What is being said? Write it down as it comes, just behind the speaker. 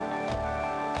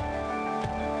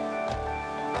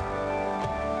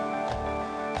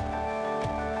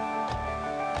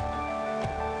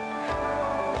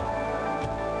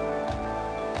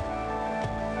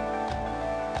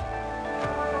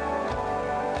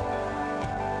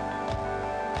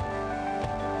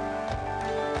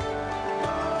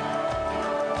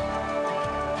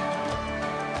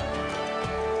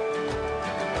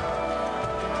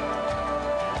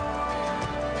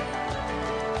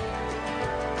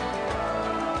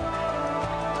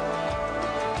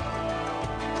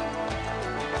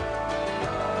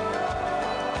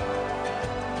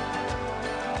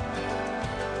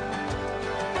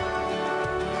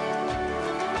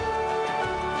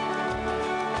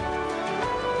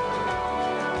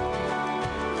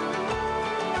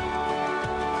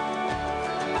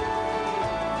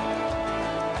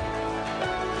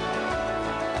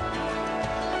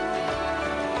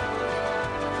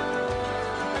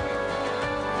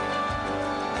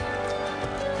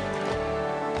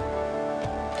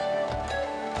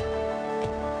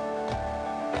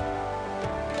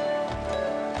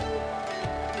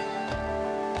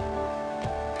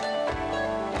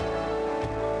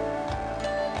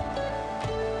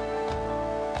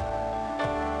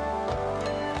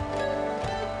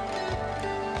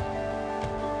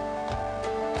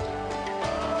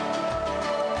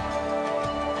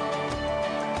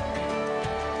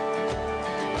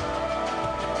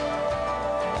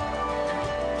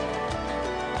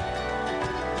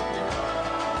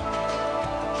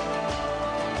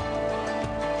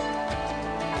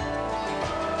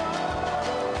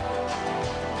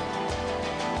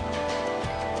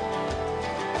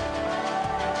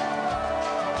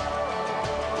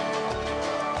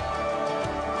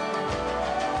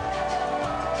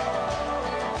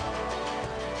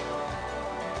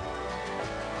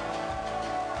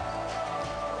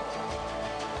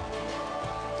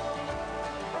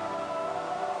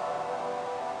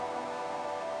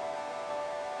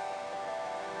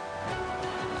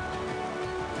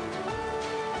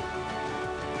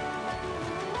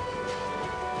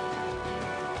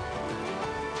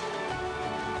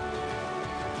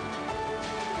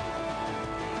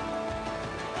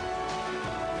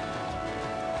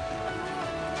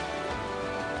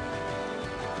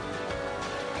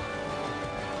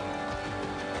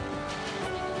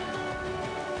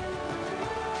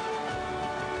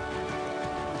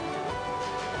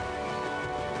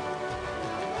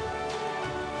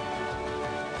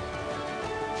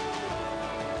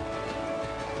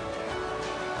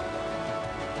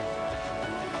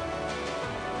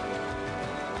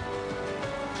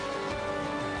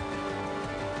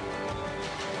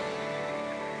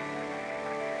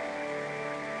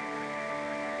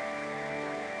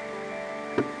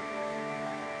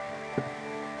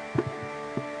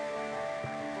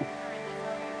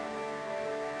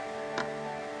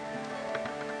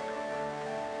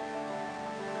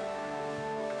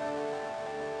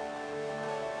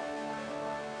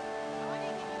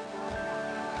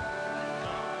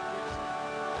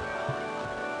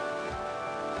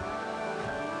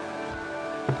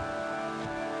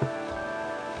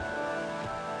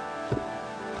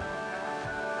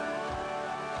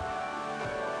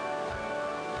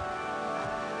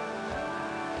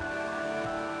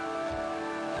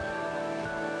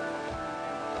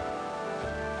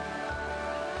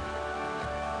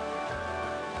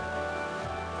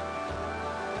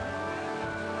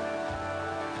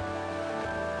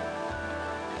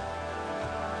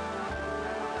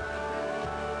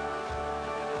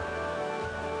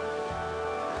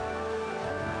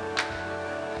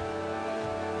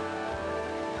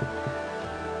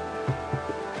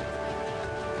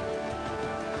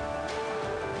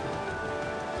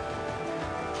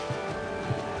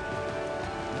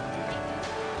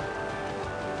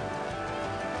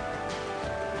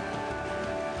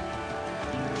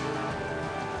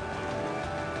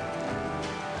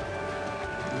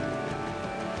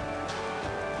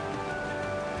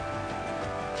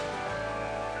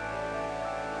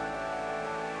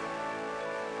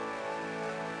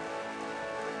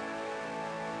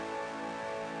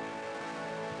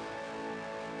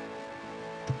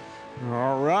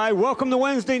All right, welcome to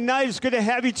Wednesday night. It's good to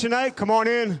have you tonight. Come on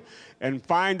in and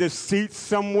find a seat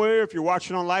somewhere. If you're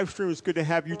watching on live stream, it's good to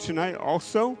have you tonight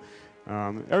also.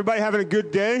 Everybody having a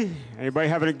good day? Anybody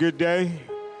having a good day?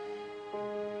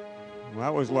 Well,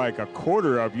 that was like a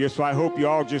quarter of you, so I hope you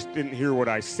all just didn't hear what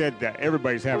I said, that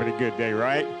everybody's having a good day,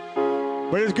 right?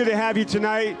 But it's good to have you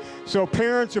tonight. So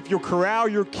parents, if you'll corral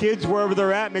your kids wherever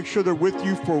they're at, make sure they're with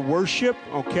you for worship,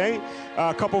 okay?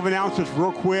 A couple of announcements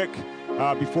real quick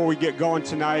before we get going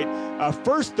tonight.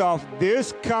 First off,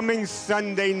 this coming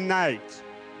Sunday night,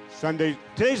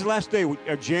 today's the last day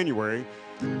of January.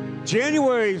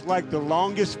 January is like the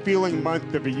longest feeling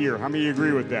month of the year. How many of you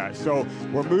agree with that? So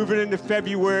we're moving into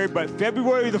February, but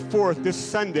February the 4th, this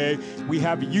Sunday, we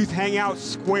have Youth Hangout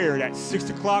Squared at 6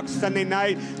 o'clock Sunday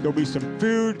night. There'll be some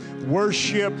food,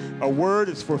 worship, a word.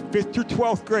 It's for 5th through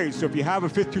 12th grade. So if you have a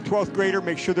 5th through 12th grader,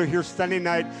 make sure they're here Sunday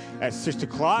night at 6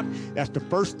 o'clock. That's the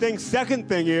first thing. Second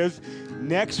thing is,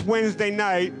 next Wednesday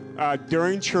night,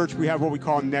 during church, we have what we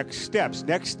call Next Steps.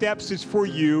 Next Steps is for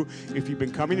you if you've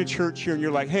been coming to church here and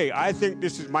you're like, hey, I think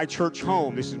this is my church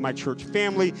home. This is my church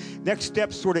family. Next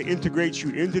Steps sort of integrates you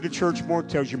into the church more,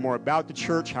 tells you more about the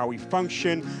church, how we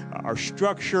function, our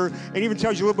structure, and even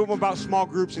tells you a little bit more about small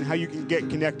groups and how you can get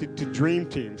connected to Dream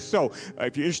Teams. So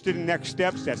if you're interested in Next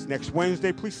Steps, that's next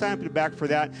Wednesday. Please sign up in the back for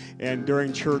that. And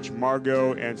during church,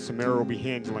 Margot and Samara will be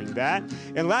handling that.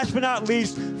 And last but not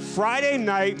least, Friday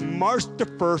night, March the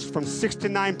 1st, from 6 to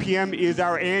 9 p.m. is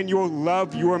our annual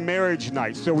Love Your Marriage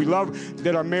night. So we love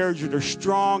that our marriages are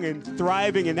strong and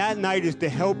thriving, and that night is to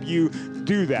help you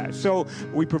do that. So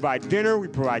we provide dinner, we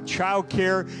provide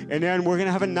childcare, and then we're going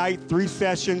to have a night, 3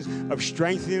 sessions of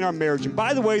strengthening our marriage. And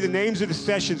by the way, the names of the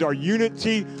sessions are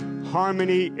Unity,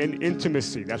 Harmony, and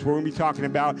Intimacy. That's what we're going to be talking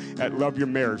about at Love Your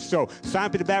Marriage. So sign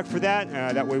up at the back for that.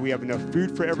 That way we have enough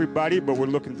food for everybody, but we're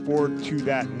looking forward to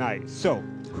that night. So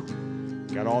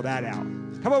got all that out.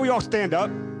 How about we all stand up?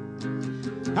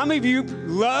 How many of you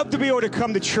love to be able to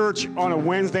come to church on a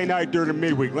Wednesday night during the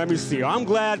midweek? Let me see. I'm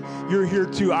glad you're here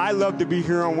too. I love to be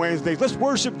here on Wednesdays. Let's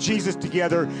worship Jesus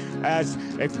together as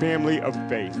a family of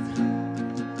faith.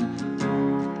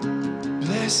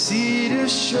 Blessed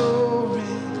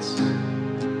assurance,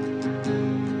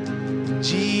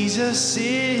 Jesus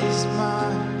is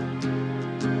mine,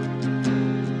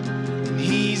 and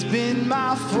he's been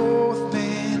my fourth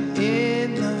man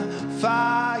in the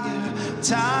fire,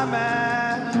 time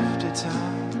after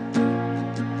time,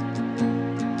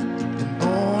 and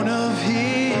born of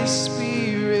his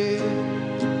spirit,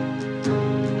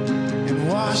 and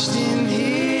washed in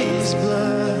his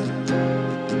blood,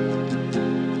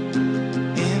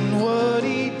 and what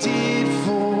he did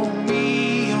for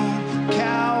me on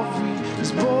Calvary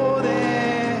is more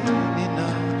than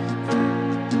enough,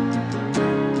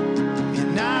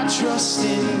 and I trust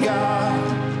in God,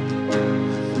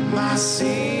 my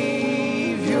Savior,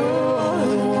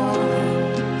 the one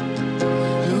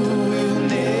who will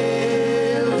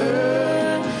never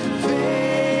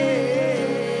fail.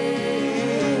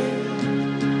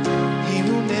 He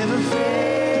will never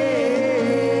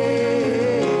fail.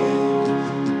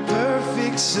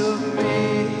 Perfect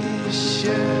submission,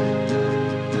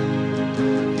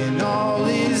 and all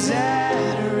is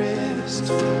at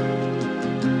rest.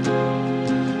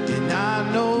 And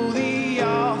I know the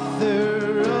author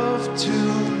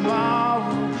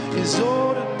tomorrow is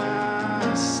ordered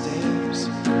my steps.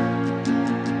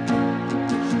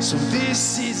 So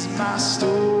this is my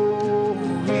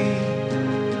story,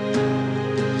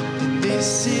 and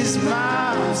this is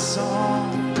my song.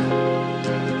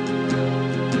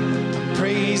 I'm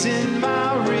praising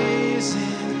my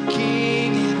risen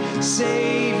King and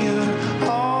Savior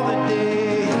all the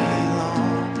day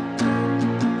long,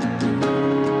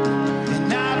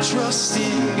 and I trust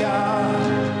in God,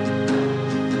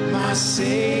 my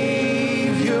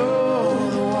Savior,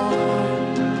 the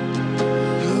one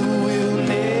who will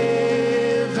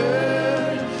never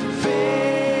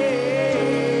fail.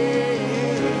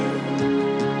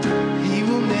 He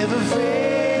will never fail.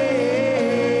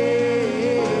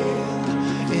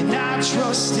 And I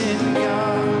trust in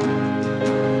God,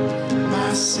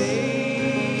 my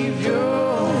Savior,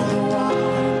 the one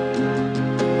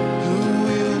who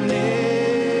will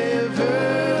never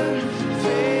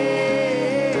fail.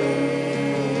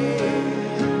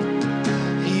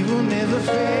 He will never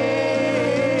fail.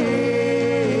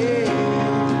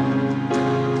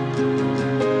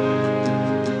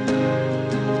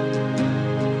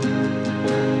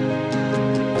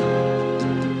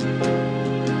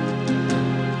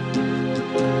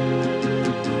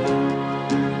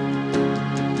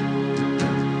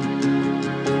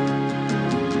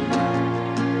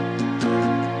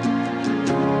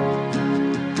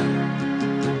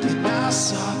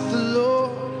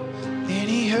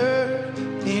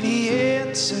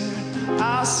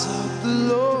 I sought the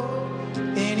Lord,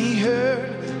 and he heard,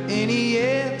 and he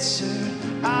answered.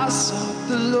 I sought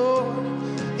the Lord,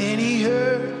 and he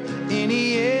heard, and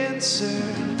he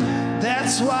answered.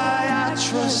 That's why I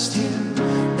trust him.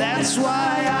 That's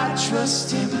why I trust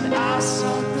him. I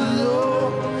sought the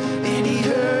Lord, and he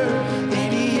heard,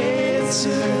 and he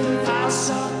answered. I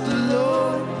sought the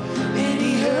Lord, and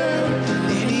he heard,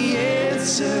 and he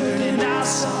answered. And I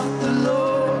sought the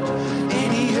Lord,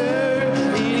 and he heard,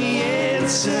 and he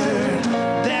answered.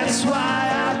 That's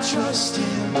why I trust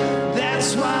him.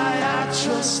 That's why I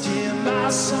trust him. I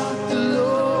sought the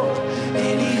Lord,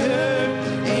 and he heard,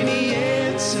 and he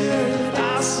answered.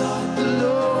 I sought the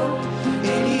Lord,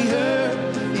 and he heard,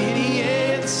 and he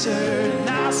answered. And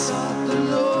I sought the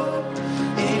Lord,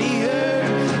 and he heard,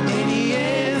 and he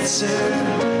answered.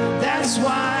 That's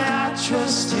why I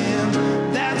trust him.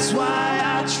 That's why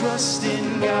I trust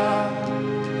in God,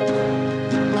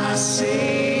 my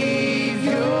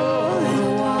Savior, the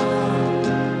one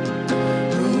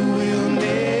who will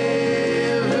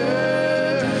never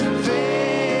fail.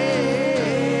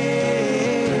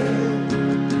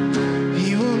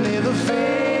 He will never fail.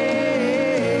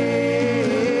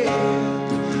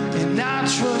 And I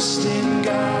trust in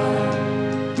God,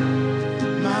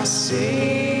 my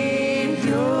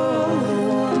Savior, the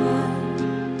one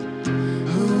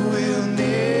who will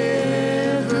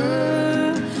never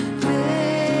fail.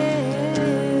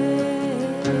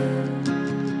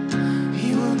 He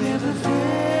will never fail.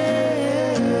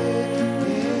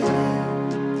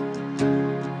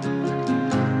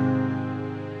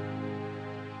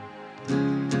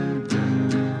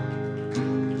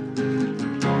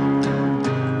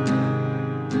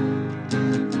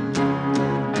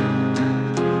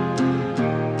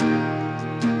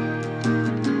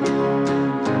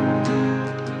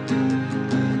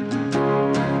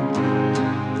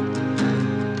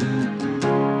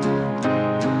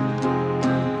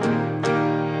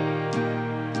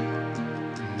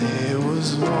 There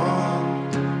was one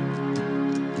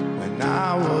when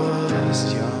I was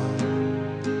young,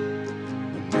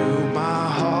 who knew my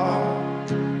heart,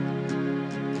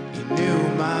 he knew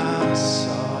my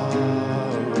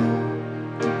sorrow.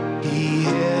 He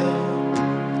held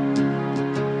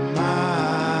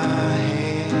my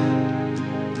hand,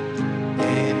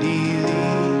 and he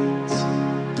leads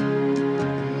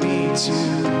me to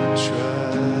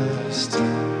trust him.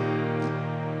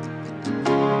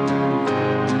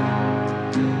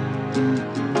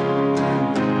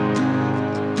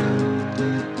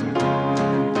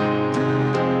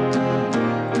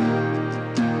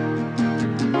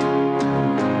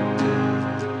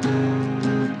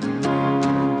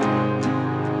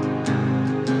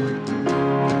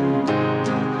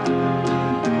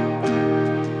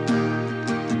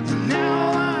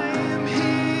 Now I am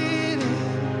hidden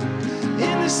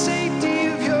in the safety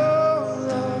of your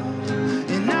love,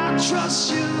 and I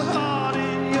trust your heart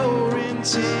and your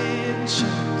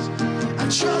intentions. I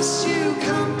trust you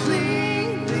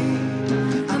completely.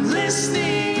 I'm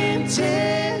listening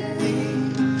intently.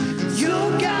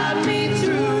 You'll guide me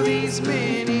through these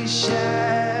many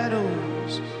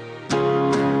shadows.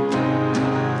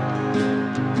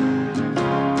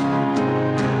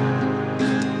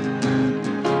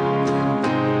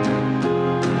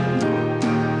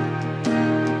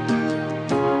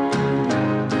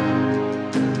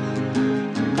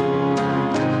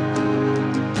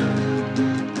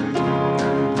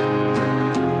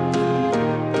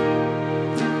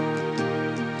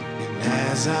 And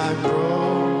as I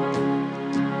grow,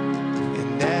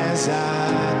 and as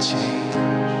I change,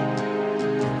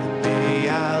 and may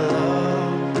I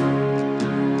love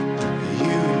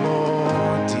you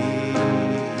more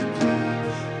deeply.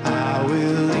 I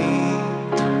will lean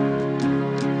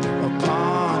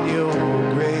upon your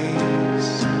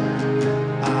grace.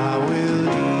 I will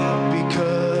lean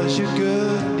because your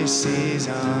goodness is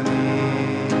unending.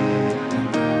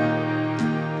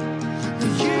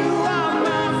 You are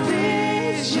my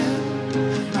vision,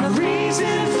 my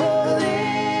reason for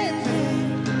living,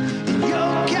 and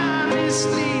your kindness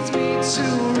leads me to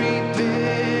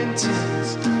repentance.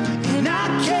 And I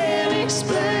can't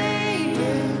explain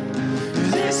it,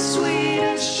 this sweet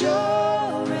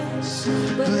assurance,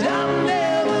 but I've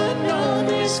never known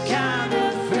this kind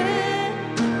of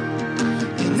friend.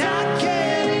 And I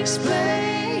can't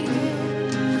explain it,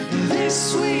 this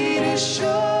sweet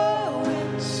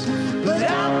assurance, but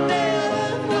I've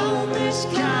never known this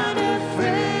kind of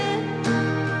friend.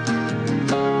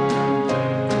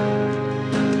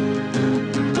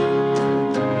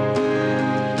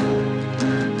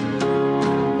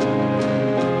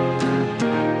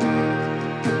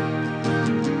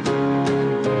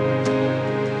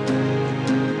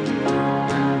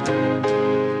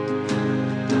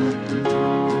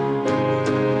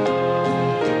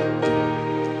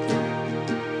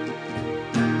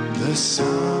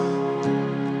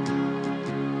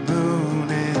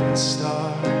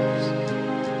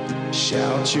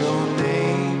 shout your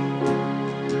name.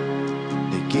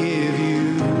 They give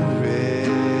you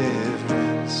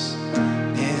reverence,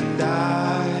 and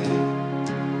I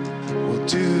will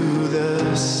do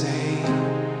the same.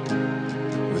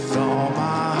 With all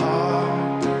my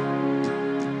heart,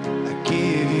 I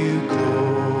give you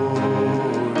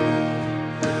glory.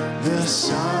 The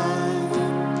sun,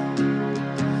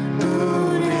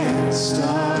 moon, and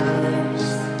stars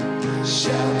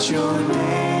shout your name.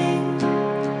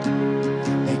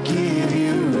 They give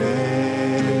you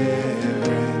reverence,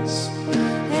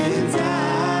 and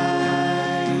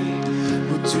I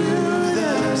will do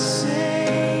the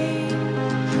same.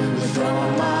 With all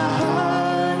my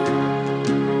heart,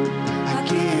 I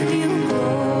give you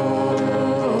glory.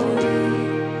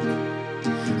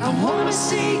 I wanna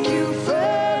seek you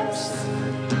first.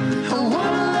 I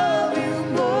wanna love you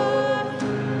more.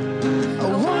 I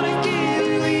wanna give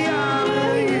you the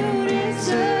honor you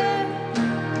deserve.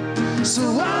 So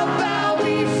I'll bow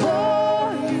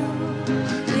before you,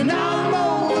 and I'm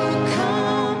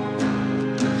overcome,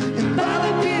 and by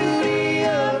the beauty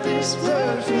of this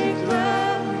perfect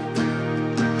love.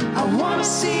 I wanna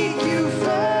seek you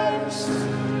first.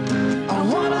 I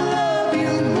wanna love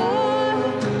you more.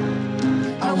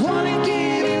 I wanna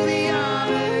give you the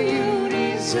honor you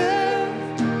deserve.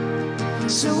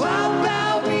 So I'll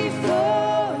bow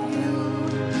before you.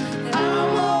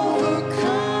 I'm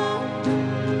overcome,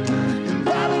 and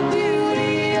by the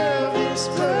beauty of this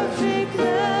perfect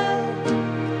love.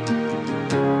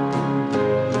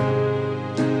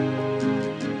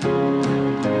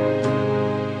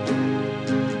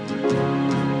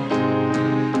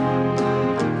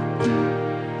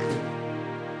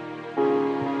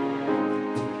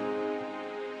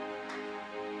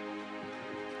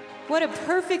 What a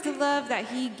perfect love that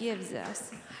he gives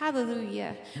us.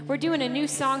 Hallelujah. We're doing a new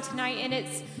song tonight, and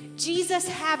it's Jesus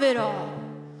Have It All.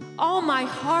 All my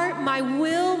heart, my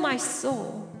will, my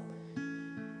soul.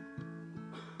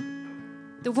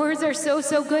 The words are so,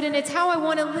 so good, and it's how I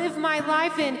want to live my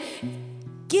life, and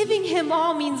giving him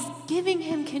all means giving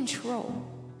him control.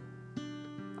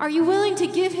 Are you willing to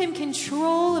give him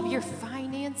control of your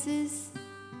finances,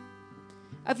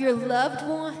 of your loved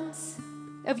ones,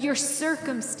 of your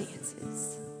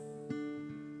circumstances?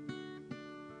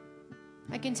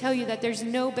 I can tell you that there's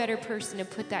no better person to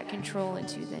put that control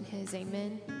into than his.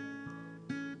 Amen.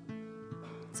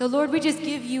 So Lord, we just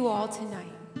give you all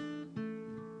tonight.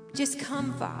 Just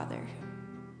come, Father.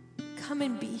 Come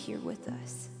and be here with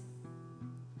us.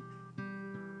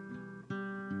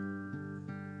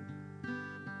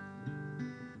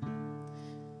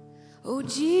 Oh,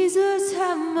 Jesus,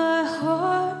 have my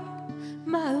heart,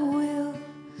 my will,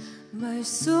 my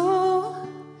soul.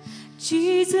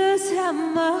 Jesus, have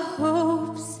my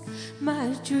hopes,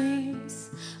 my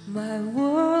dreams, my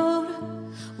world.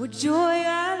 With joy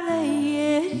I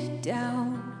lay it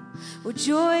down. With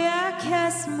joy I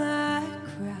cast my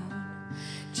crown.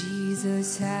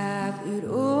 Jesus, have it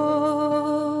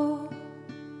all.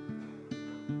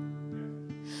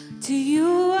 To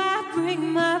you I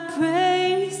bring my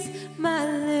praise, my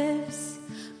lips,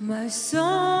 my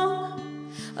song,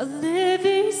 a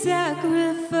living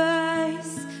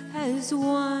sacrifice as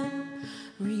one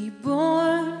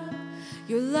reborn.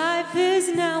 Your life is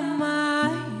now my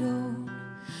own.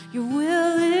 Your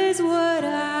will is what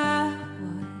I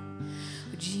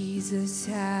want. Jesus,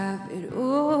 have it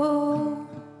all.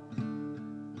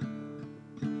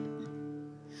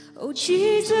 Oh,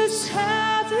 Jesus,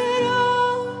 have it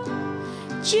all.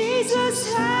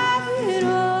 Jesus, have it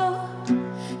all.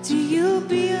 To you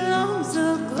belongs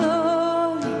the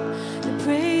glory, the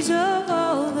praise of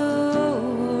all the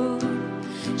world.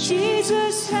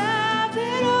 Jesus, have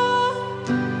it all.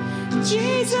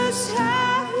 Jesus,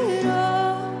 have it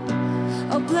all.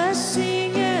 A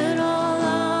blessing and all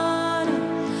honor,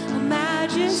 a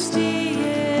majesty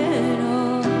and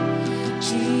all.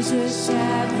 Jesus,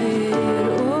 have it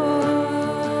all.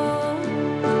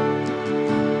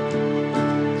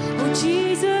 Oh,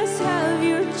 Jesus, have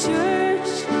your church,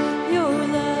 your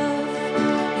love,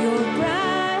 your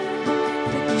bride,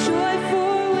 the joy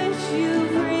for which you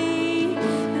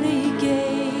freely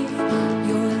gave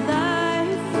your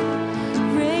life,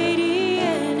 radiating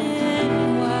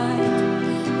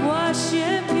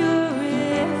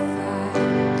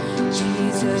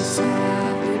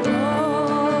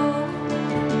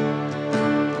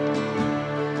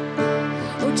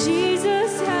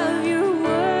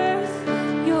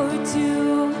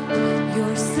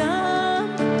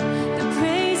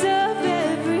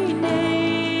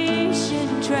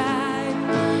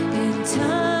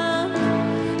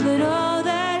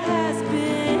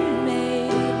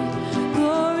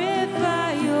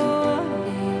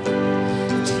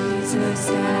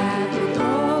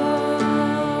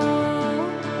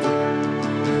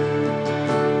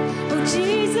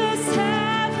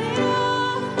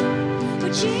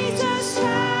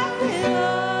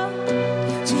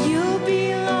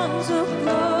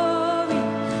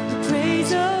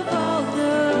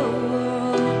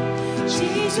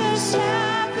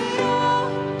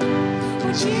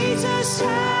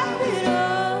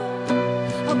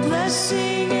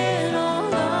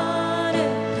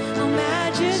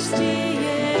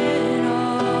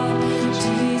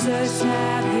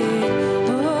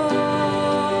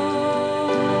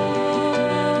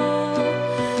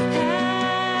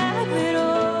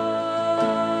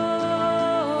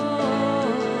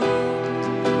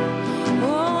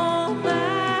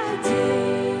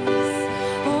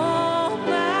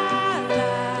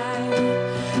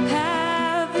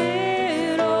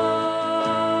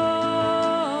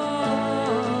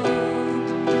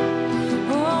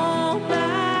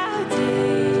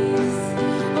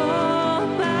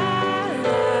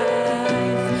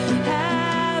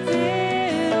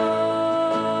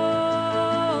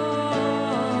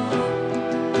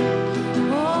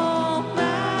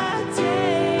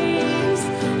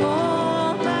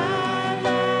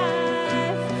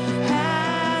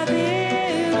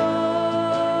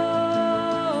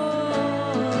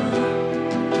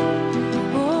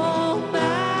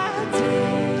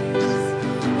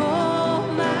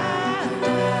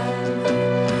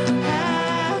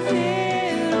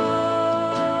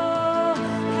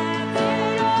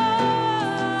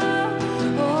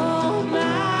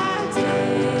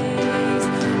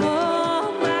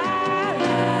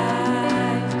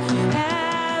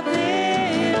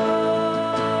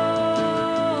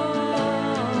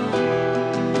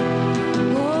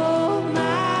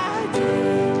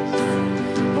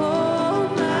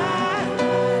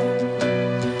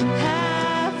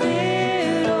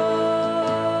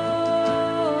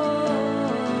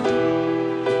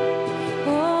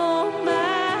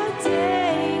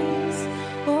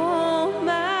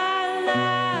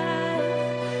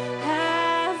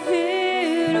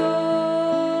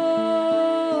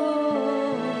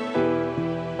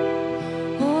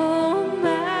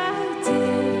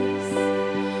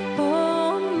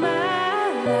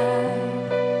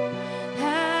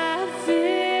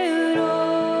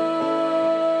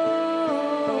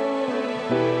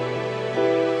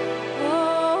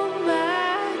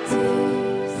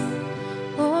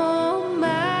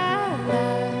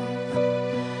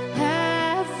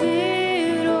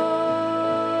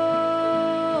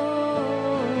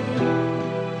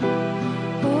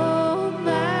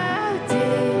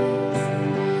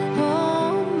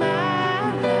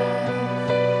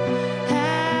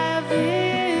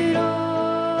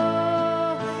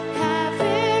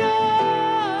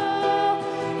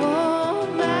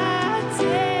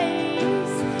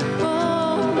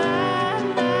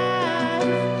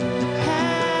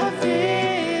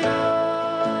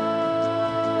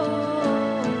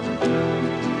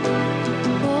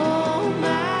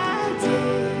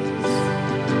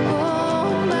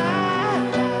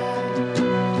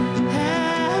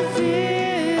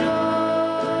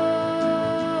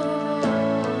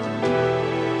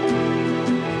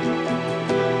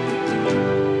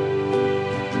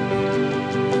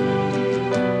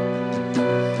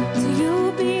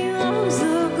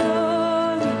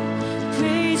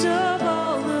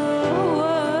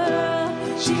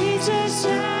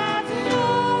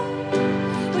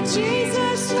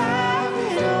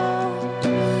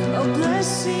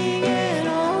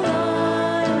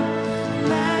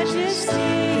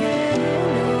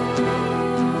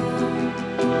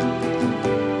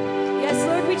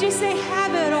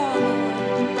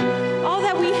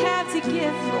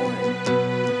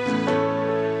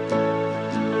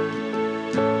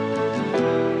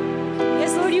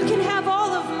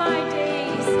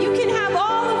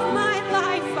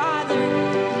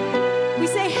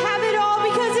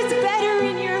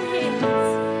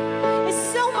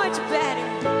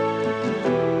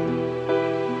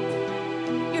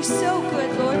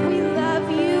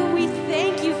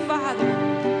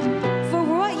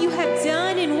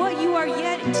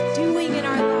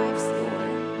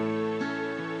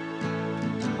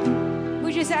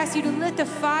just ask you to let the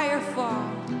fire fall,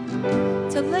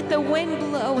 to let the wind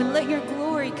blow and let your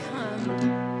glory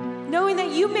come, knowing that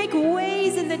you make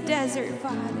ways in the desert,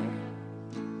 Father,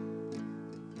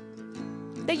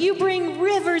 that you bring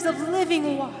rivers of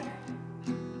living water.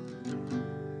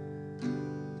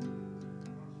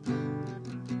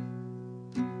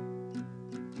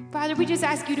 Father, we just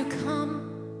ask you to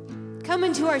come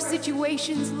into our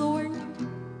situations, Lord.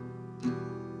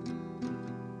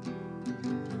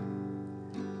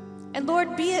 And Lord,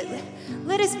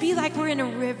 let us be like we're in a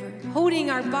river, holding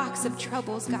our box of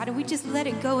troubles, God, and we just let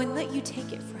it go and let you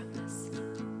take it from us.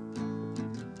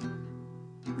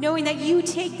 Knowing that you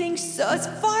take things so as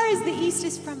far as the east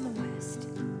is from the west.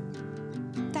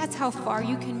 That's how far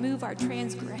you can move our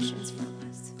transgressions from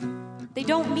us. They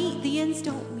don't meet, the ends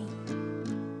don't meet.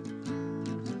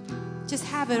 Just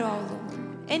have it all, Lord.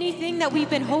 Anything that we've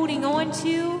been holding on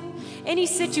to, any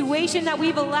situation that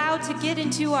we've allowed to get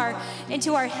into our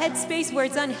headspace where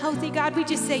it's unhealthy, God, we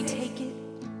just say, take it.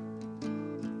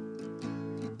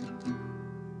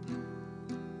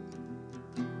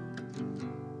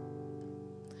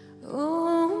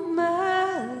 Oh,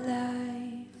 my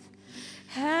life,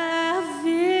 have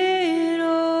it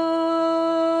all,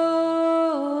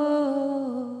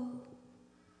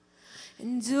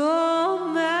 and all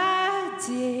my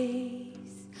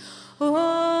days,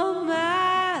 all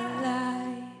my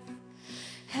life,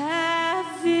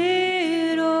 have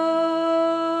it all.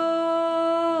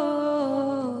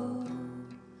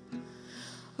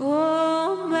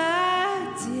 All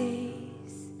my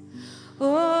days,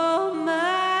 all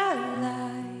my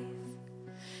life,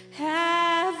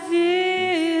 have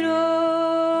it all.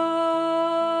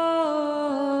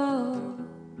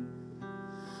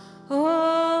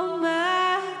 All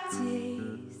my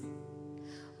days,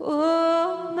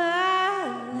 all my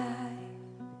life,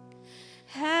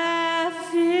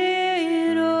 have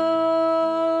it all.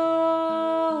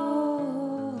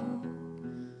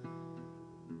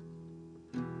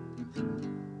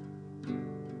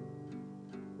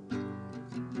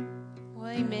 Well,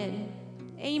 amen.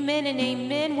 Amen and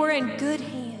amen. We're in good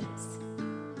hands.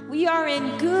 We are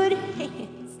in good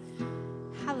hands.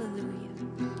 Hallelujah.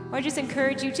 Or I just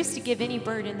encourage you just to give any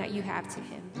burden that you have to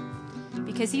him,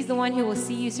 because he's the one who will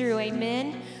see you through.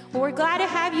 Amen. Well, we're glad to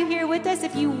have you here with us.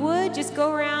 If you would, just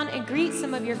go around and greet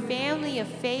some of your family of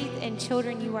faith and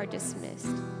children. You are dismissed.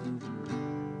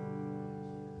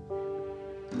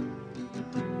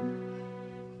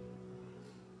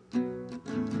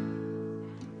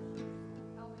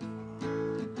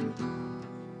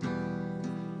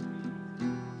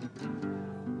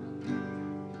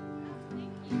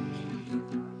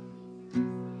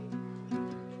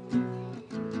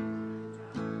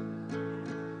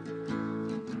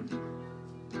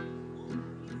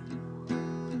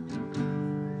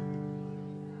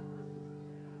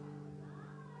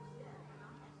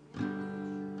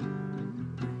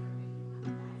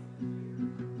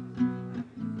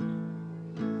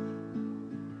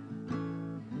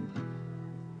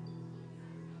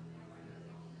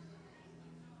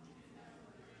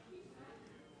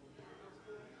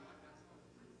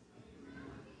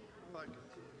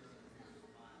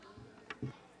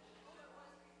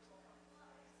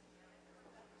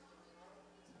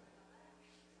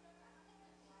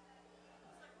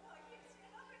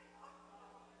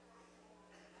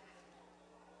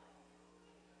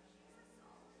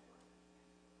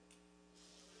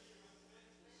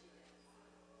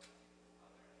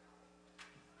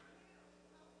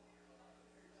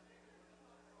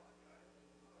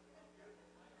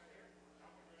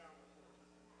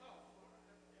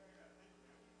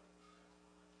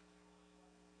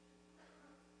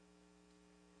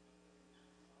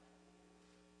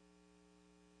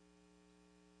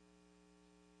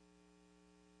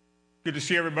 Good to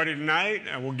see everybody tonight.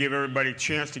 We'll give everybody a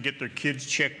chance to get their kids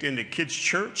checked into Kids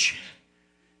Church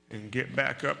and get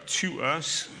back up to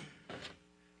us.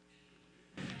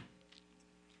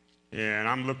 And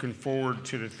I'm looking forward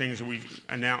to the things that we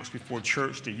announced before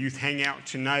church. The youth hangout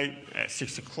tonight at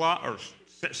 6 o'clock, or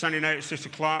Sunday night at 6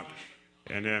 o'clock.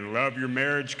 And then Love Your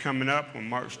Marriage coming up on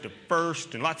March the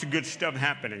 1st. And lots of good stuff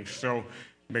happening. So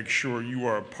make sure you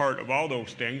are a part of all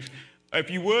those things. If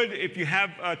you would, if you have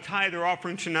a tithe or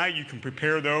offering tonight, you can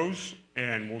prepare those,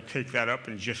 and we'll take that up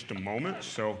in just a moment,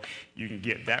 so you can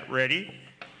get that ready.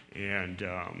 And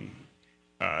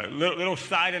little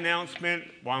side announcement,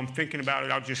 while I'm thinking about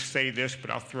it, I'll just say this, but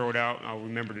I'll throw it out, and I'll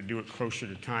remember to do it closer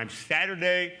to time.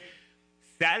 Saturday,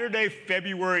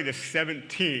 February the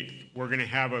 17th, we're going to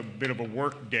have a bit of a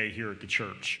work day here at the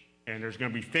church, and there's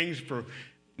going to be things for,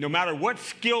 no matter what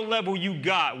skill level you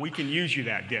got, we can use you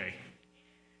that day.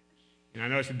 And I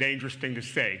know it's a dangerous thing to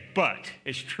say, but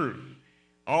it's true.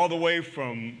 All the way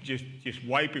from just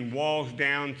wiping walls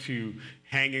down to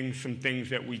hanging some things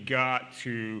that we got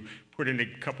to putting a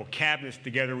couple cabinets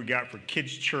together we got for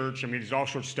kids' church. I mean, there's all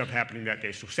sorts of stuff happening that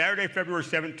day. So Saturday, February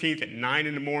 17th at 9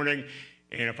 in the morning.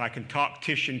 And if I can talk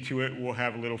Tish into it, we'll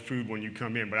have a little food when you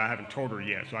come in. But I haven't told her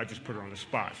yet, so I just put her on the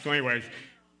spot. So anyways,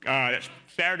 that's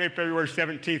Saturday, February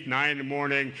 17th, 9 in the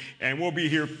morning. And we'll be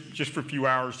here just for a few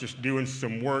hours just doing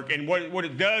some work. And what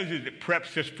it does is it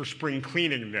preps us for spring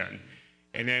cleaning then.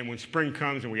 And then when spring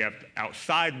comes and we have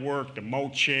outside work, the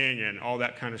mulching and all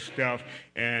that kind of stuff,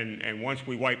 and once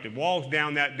we wipe the walls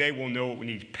down that day, we'll know what we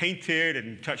need painted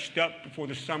and touched up before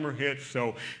the summer hits.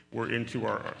 So we're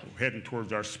heading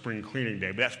towards our spring cleaning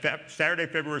day. But that's Saturday,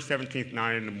 February 17th,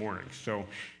 9 in the morning. So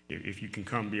if you can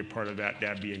come be a part of that,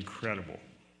 that'd be incredible.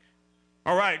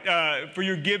 All right, for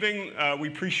your giving, we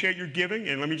appreciate your giving,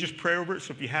 and let me just pray over it.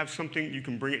 So if you have something, you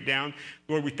can bring it down.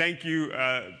 Lord, we thank you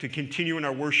to continue in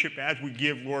our worship as we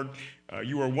give, Lord.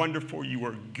 You are wonderful, you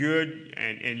are good,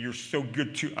 and you're so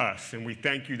good to us. And we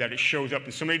thank you that it shows up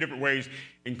in so many different ways,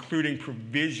 including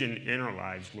provision in our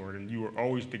lives, Lord. And you are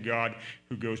always the God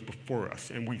who goes before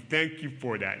us. And we thank you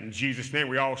for that. In Jesus' name,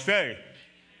 we all say,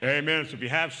 amen. So if you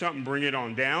have something, bring it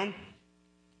on down.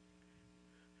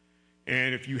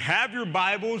 And if you have your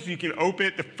Bibles, you can open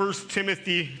it to 1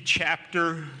 Timothy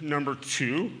chapter number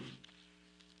 2.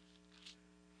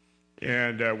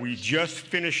 And we just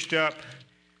finished up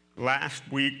last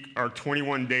week our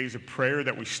 21 days of prayer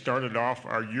that we started off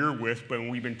our year with, but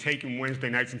we've been taking Wednesday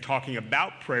nights and talking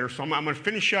about prayer. So I'm going to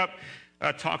finish up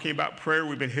talking about prayer.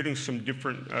 We've been hitting some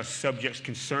different subjects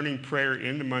concerning prayer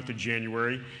in the month of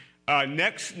January.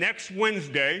 Next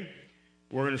Wednesday,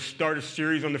 we're going to start a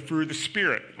series on the fruit of the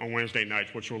Spirit on Wednesday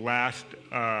nights, which will last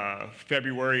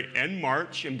February and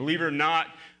March. And believe it or not,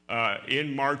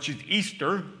 in March is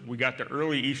Easter. We got the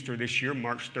early Easter this year.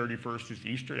 March 31st is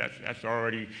Easter. That's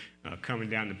already coming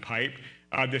down the pipe.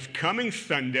 This coming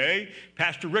Sunday,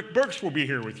 Pastor Rick Burks will be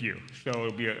here with you. So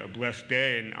it'll be a blessed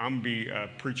day. And I'm going to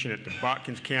be preaching at the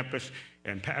Botkins campus.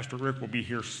 And Pastor Rick will be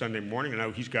here Sunday morning. I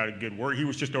know he's got a good word. He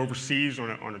was just overseas on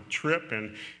a trip,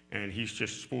 and he's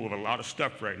just full of a lot of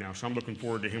stuff right now. So I'm looking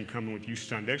forward to him coming with you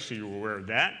Sunday, so you're aware of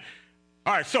that.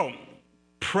 All right, so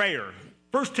prayer.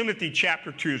 1 Timothy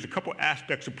chapter 2, there's a couple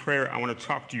aspects of prayer I want to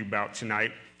talk to you about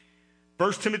tonight.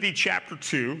 1 Timothy chapter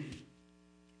 2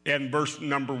 and verse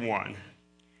number 1.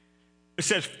 It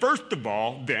says, first of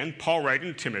all, then, Paul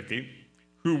writing to Timothy,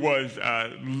 who was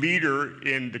a leader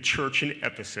in the church in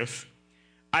Ephesus,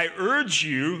 I urge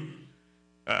you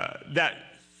that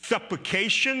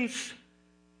supplications,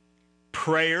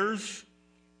 prayers,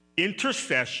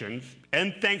 intercessions,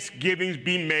 and thanksgivings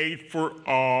be made for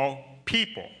all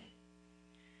people.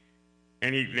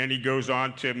 And then he goes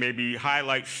on to maybe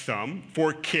highlight some.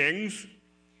 For kings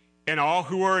and all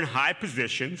who are in high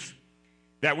positions,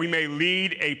 that we may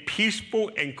lead a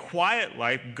peaceful and quiet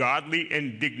life, godly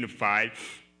and dignified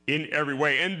in every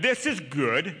way. And this is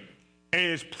good and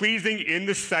is pleasing in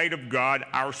the sight of God,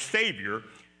 our Savior,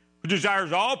 who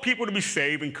desires all people to be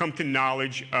saved and come to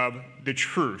knowledge of the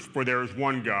truth. For there is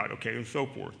one God, okay, and so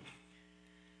forth.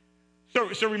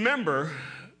 So remember,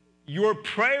 your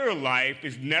prayer life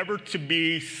is never to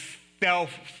be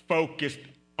self-focused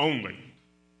only.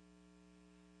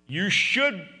 You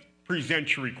should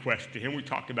present your request to him. We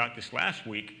talked about this last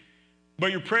week.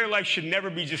 But your prayer life should never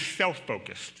be just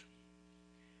self-focused.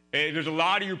 There's a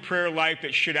lot of your prayer life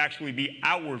that should actually be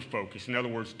outward focused, in other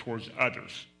words, towards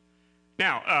others.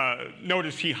 Now,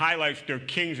 notice he highlights their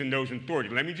kings and those in authority.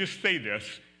 Let me just say this.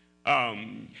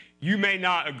 You may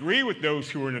not agree with those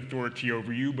who are in authority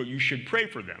over you, but you should pray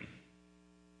for them.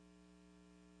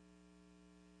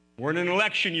 We're in an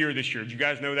election year this year. Did you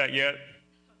guys know that yet?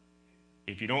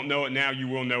 If you don't know it now, you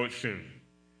will know it soon.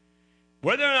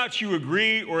 Whether or not you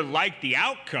agree or like the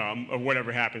outcome of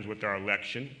whatever happens with our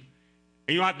election,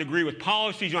 and you don't have to agree with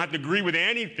policies, you don't have to agree with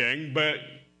anything, but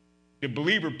the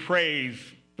believer prays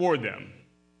for them.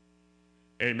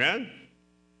 Amen?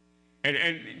 And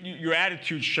your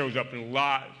attitude shows up in a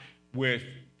lot with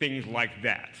things like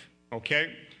that,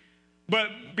 okay?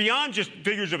 But beyond just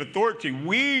figures of authority,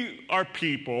 we are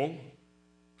people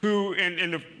who,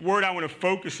 and the word I want to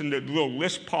focus in the little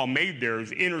list Paul made there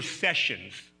is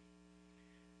intercessions.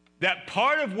 That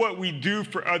part of what we do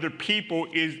for other people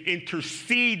is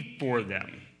intercede for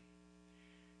them.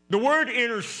 The word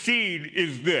intercede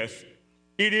is this.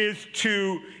 It is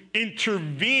to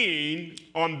intervene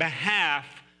on behalf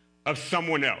of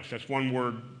someone else. That's one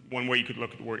word, one way you could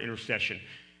look at the word intercession.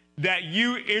 That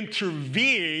you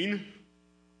intervene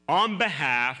on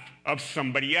behalf of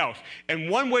somebody else. And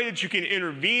one way that you can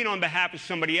intervene on behalf of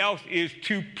somebody else is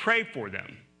to pray for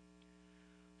them.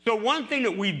 So one thing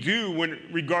that we do when it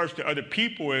regards to other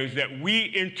people is that we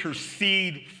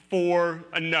intercede for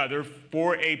another,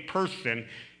 for a person,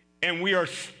 and we are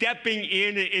stepping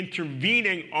in and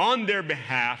intervening on their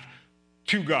behalf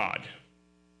to God.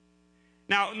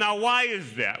 Now, why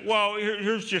is that? Well,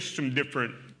 here's just some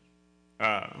different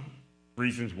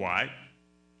reasons why.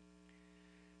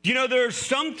 You know, there are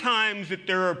sometimes that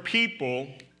there are people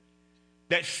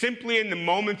that simply in the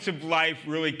moments of life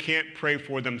really can't pray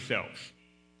for themselves.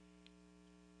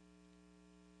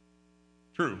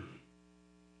 True.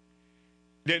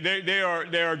 They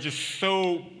are just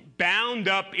so bound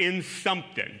up in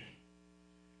something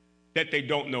that they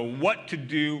don't know what to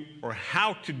do or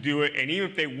how to do it. And even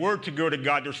if they were to go to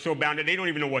God, they're so bound that they don't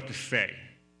even know what to say.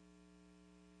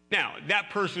 Now, that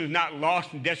person is not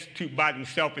lost and destitute by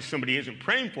themselves if somebody isn't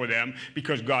praying for them,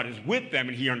 because God is with them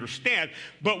and he understands.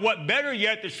 But what better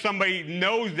yet, that somebody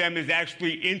knows them, is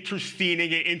actually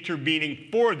interceding and intervening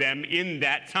for them in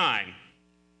that time.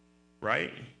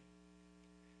 Right?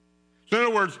 So in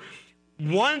other words,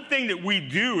 one thing that we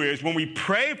do is when we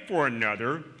pray for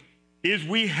another is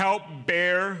we help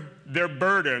bear their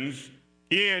burdens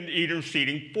in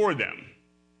interceding for them.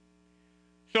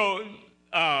 So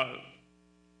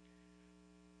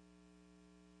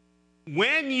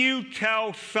when you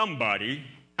tell somebody,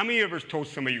 how many of us told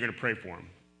somebody you're going to pray for them?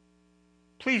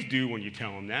 Please do when you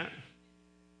tell them that.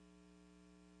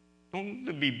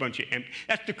 Don't be a bunch of empty.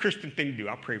 That's the Christian thing to do.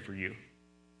 I'll pray for you.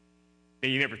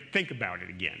 Then you never think about it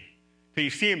again. So you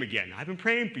see him again. I've been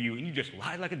praying for you, and you just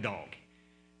lie like a dog.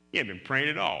 You haven't been praying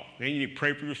at all. Then you need to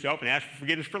pray for yourself and ask for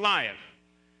forgiveness for lying.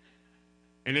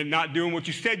 And then not doing what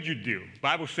you said you'd do. The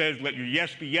Bible says, let your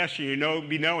yes be yes and your no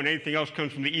be no, and anything else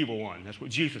comes from the evil one. That's what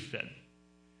Jesus said.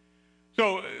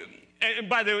 So, and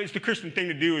by the way, it's the Christian thing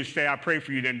to do is say, I pray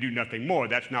for you, then do nothing more.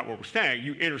 That's not what we're saying.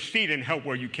 You intercede and help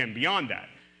where you can beyond that.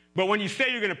 But when you say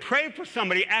you're going to pray for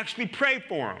somebody, actually pray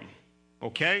for them,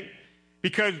 okay?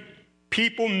 Because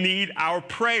people need our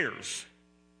prayers.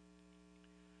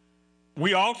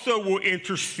 We also will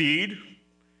intercede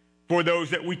for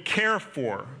those that we care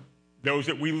for, those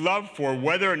that we love for,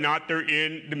 whether or not they're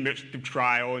in the midst of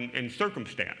trial and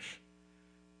circumstance,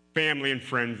 family and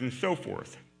friends and so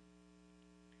forth.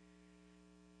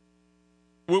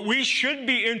 We should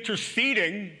be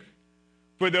interceding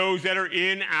for those that are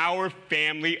in our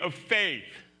family of faith.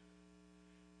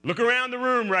 Look around the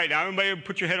room right now. Everybody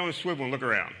put your head on a swivel and look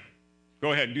around.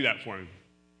 Go ahead and do that for me.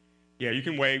 Yeah, you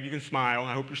can wave, you can smile.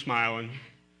 I hope you're smiling.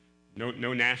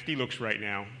 No nasty looks right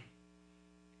now.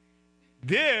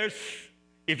 This,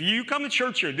 if you come to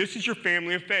church here, this is your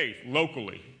family of faith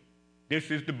locally. This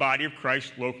is the body of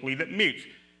Christ locally that meets.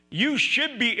 You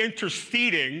should be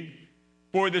interceding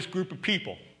for this group of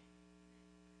people,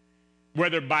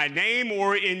 whether by name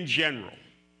or in general.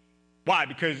 Why?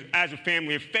 Because as a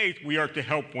family of faith, we are to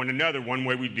help one another. One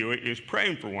way we do it is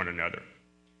praying for one another.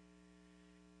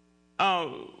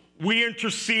 We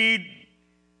intercede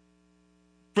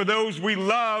for those we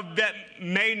love that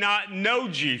may not know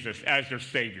Jesus as their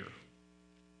Savior.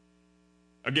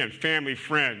 Again, family,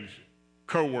 friends,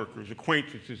 co-workers,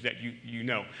 acquaintances that you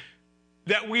know.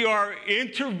 That we are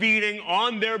intervening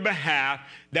on their behalf,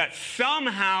 that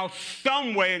somehow,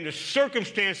 some way, in the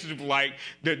circumstances of life,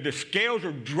 the scales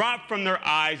are dropped from their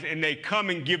eyes and they come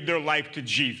and give their life to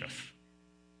Jesus.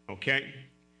 Okay?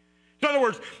 In other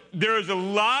words, there's a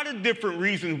lot of different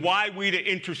reasons why we to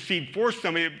intercede for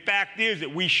somebody. The fact is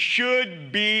that we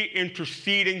should be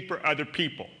interceding for other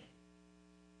people.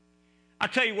 I'll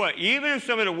tell you what, even in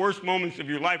some of the worst moments of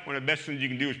your life, one of the best things you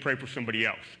can do is pray for somebody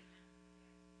else.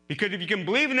 Because if you can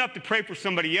believe enough to pray for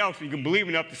somebody else, you can believe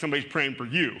enough that somebody's praying for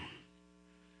you.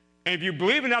 And if you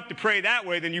believe enough to pray that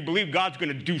way, then you believe God's going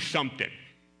to do something.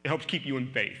 It helps keep you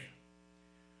in faith.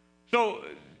 So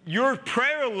your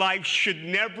prayer life should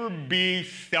never be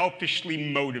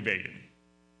selfishly motivated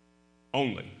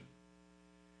only.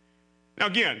 Now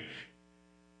again,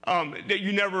 that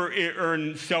you never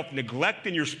earn self-neglect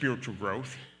in your spiritual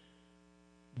growth,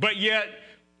 but yet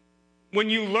when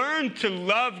you learn to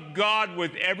love God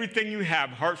with everything you have,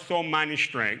 heart, soul, mind, and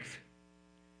strength,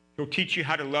 he'll teach you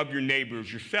how to love your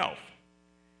neighbors yourself.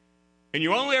 And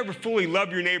you only ever fully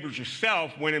love your neighbors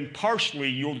yourself when impartially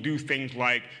you'll do things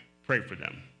like pray for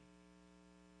them.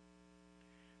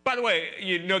 By the way,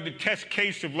 you know the test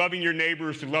case of loving your neighbor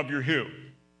is to love your who?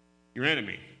 Your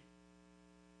enemy.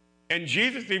 And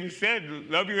Jesus even said,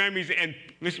 love your enemies, and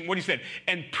listen what he said,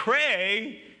 and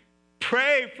pray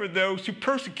for those who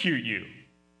persecute you.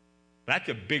 That's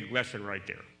a big lesson right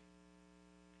there.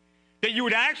 that you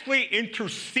would actually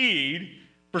intercede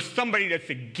for somebody that's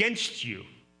against you,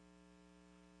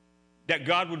 that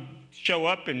God would show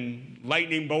up and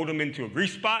lightning bolt them into a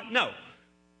grease spot? No.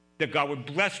 That God would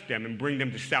bless them and bring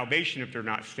them to salvation if they're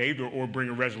not saved, or bring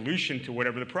a resolution to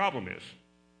whatever the problem is.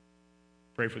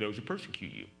 Pray for those who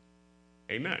persecute you.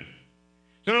 Amen.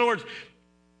 So in other words,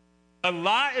 a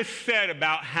lot is said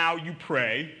about how you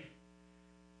pray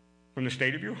from the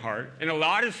state of your heart, and a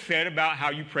lot is said about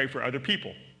how you pray for other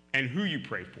people and who you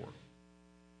pray for.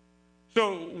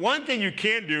 So one thing you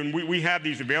can do, and we have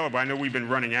these available. I know we've been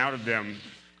running out of them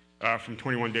from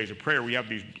 21 Days of Prayer. We have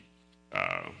these,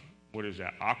 what is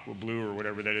that, aqua blue or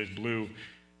whatever that is, blue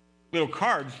little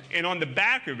cards. And on the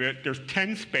back of it, there's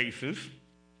 10 spaces.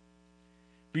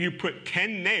 You put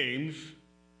 10 names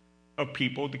of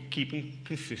people to keep in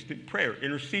consistent prayer,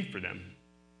 intercede for them.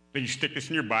 Then you stick this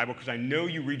in your Bible, because I know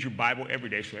you read your Bible every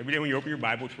day. So every day when you open your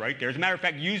Bible, it's right there. As a matter of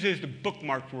fact, use it as the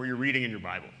bookmark for where you're reading in your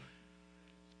Bible.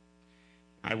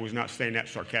 I was not saying that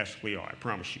sarcastically, I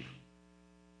promise you.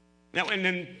 Now, and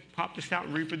then pop this out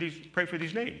and pray for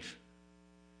these names.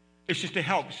 It's just to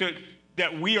help, so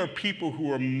that we are people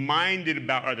who are minded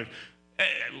about others.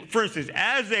 For instance,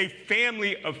 as a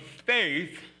family of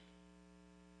faith,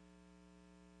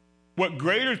 what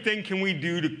greater thing can we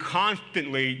do to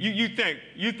constantly, you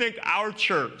think our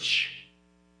church,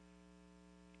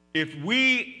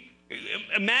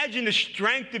 imagine the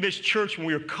strength of this church when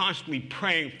we are constantly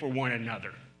praying for one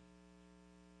another.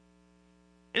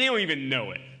 And they don't even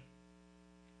know it.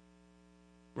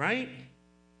 Right?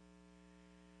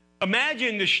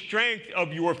 Imagine the strength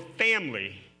of your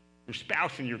family, your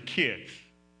spouse and your kids,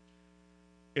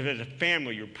 if as a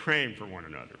family you're praying for one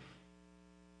another.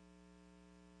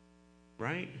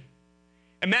 Right?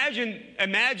 Imagine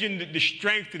the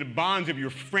strength of the bonds of your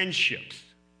friendships,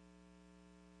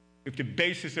 if the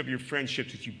basis of your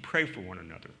friendships is you pray for one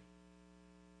another.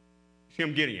 See what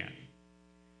I'm getting at?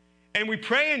 And we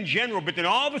pray in general, but then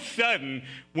all of a sudden,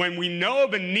 when we know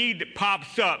of a need that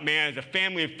pops up, man, as a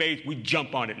family of faith, we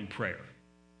jump on it in prayer.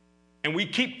 And we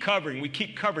keep covering,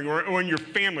 or in your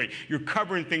family, you're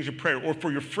covering things in prayer, or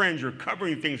for your friends, you're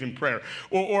covering things in prayer,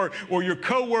 or your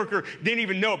coworker didn't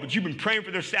even know it, but you've been praying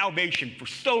for their salvation for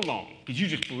so long, because you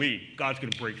just believe God's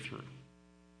going to break through.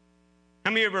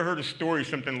 How many ever heard a story,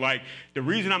 something like, the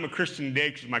reason I'm a Christian today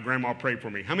is because my grandma prayed for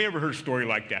me? How many ever heard a story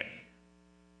like that?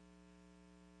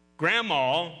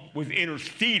 Grandma was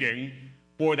interceding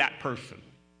for that person.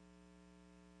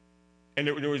 And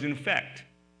there was an effect.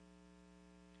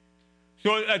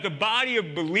 So as a body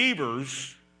of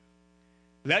believers,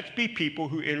 let's be people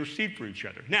who intercede for each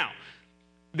other. Now,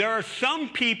 there are some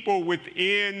people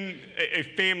within a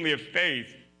family of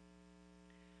faith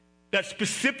that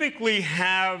specifically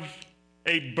have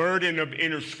a burden of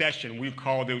intercession. We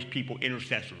call those people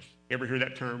intercessors. Ever hear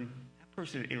that term? That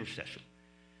person is an intercessor.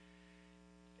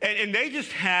 And they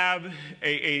just have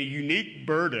a unique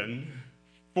burden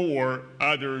for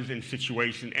others in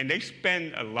situations, and they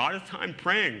spend a lot of time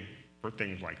praying for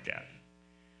things like that.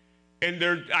 And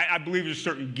I believe there's a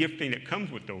certain gifting that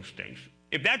comes with those things.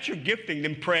 If that's your gifting,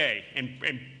 then pray,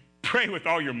 and pray with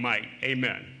all your might.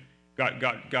 Amen.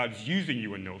 God's using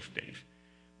you in those things.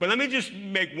 But let me just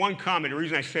make one comment. The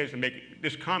reason I say this and make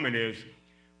this comment is,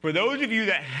 for those of you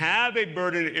that have a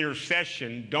burden of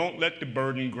intercession, don't let the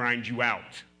burden grind you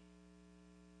out.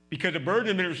 Because a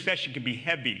burden of intercession can be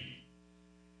heavy,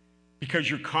 because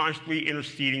you're constantly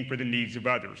interceding for the needs of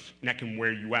others, and that can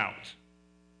wear you out.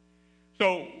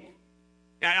 So,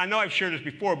 I know I've shared this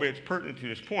before, but it's pertinent to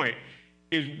this point,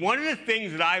 is one of the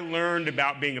things that I learned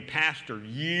about being a pastor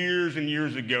years and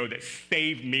years ago that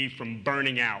saved me from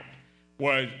burning out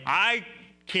was, I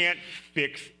can't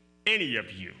fix any of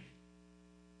you.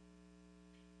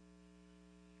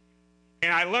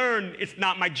 And I learned it's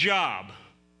not my job,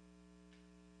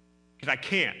 because I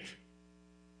can't.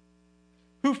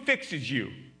 Who fixes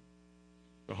you?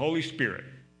 The Holy Spirit,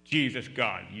 Jesus,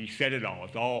 God. You said it all.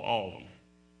 It's all of them.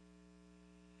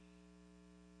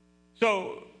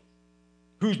 So,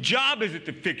 whose job is it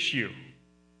to fix you?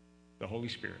 The Holy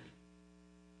Spirit.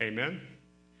 Amen?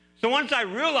 So once I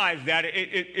realized that,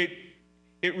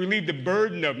 it relieved the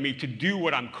burden of me to do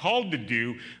what I'm called to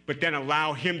do, but then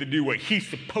allow him to do what he's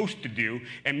supposed to do,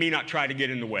 and me not try to get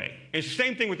in the way. And it's the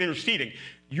same thing with interceding.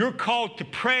 You're called to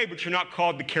pray, but you're not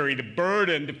called to carry the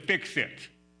burden to fix it.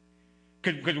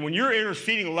 Because when you're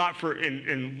interceding a lot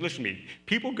and listen to me,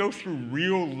 people go through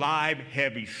real, live,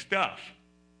 heavy stuff,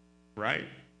 right?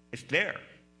 It's there.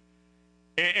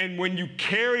 And when you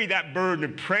carry that burden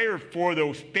of prayer for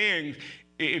those things,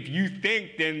 if you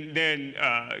think then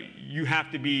you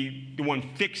have to be the one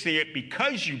fixing it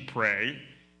because you pray,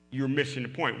 you're missing the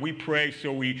point. We pray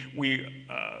so we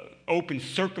open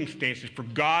circumstances for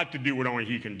God to do what only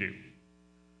he can do.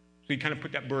 So you kind of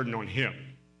put that burden on him.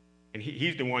 And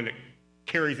he's the one that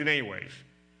carries it anyways.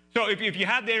 So if you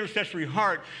have the intercessory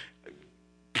heart,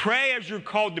 pray as you're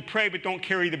called to pray, but don't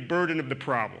carry the burden of the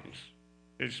problems.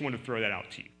 I just want to throw that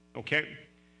out to you, okay?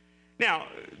 Now,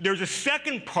 there's a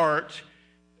second part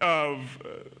of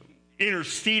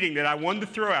interceding that I wanted to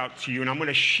throw out to you, and I'm going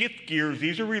to shift gears.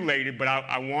 These are related, but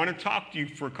I want to talk to you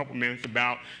for a couple minutes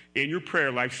about, in your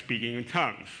prayer life, speaking in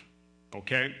tongues,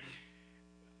 okay?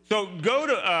 So go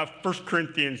to 1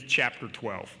 Corinthians chapter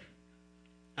 12.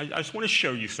 I just want to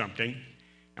show you something.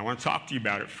 I want to talk to you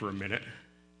about it for a minute.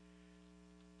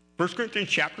 1 Corinthians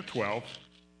chapter 12.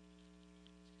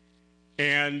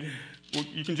 And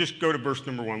you can just go to verse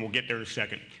number 1. We'll get there in a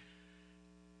second.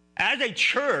 As a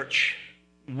church,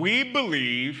 we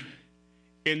believe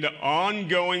in the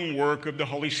ongoing work of the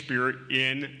Holy Spirit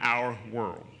in our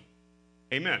world.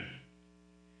 Amen.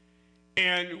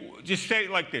 And just say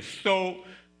it like this. So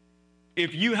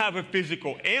if you have a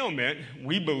physical ailment,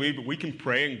 we believe that we can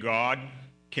pray and God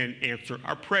can answer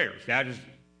our prayers. That is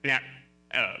an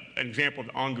example of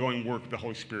the ongoing work of the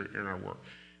Holy Spirit in our work.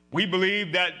 We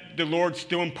believe that the Lord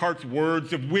still imparts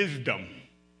words of wisdom.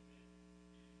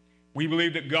 We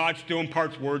believe that God still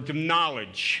imparts words of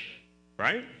knowledge,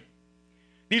 right?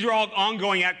 These are all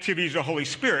ongoing activities of the Holy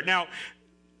Spirit. Now,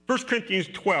 1 Corinthians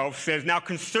 12 says, now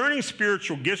concerning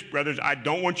spiritual gifts, brothers, I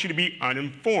don't want you to be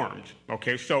uninformed.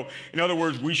 Okay, so in other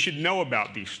words, we should know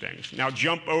about these things. Now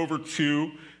jump over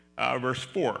to verse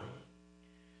 4.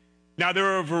 Now there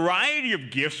are a variety of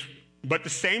gifts, but the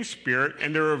same Spirit,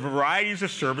 and there are varieties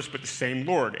of service, but the same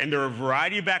Lord. And there are a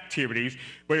variety of activities,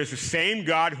 but it's the same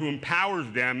God who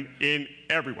empowers them in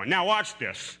everyone. Now watch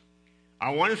this.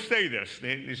 I want to say this.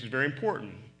 This is very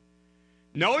important.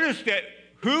 Notice that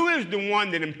who is the one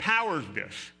that empowers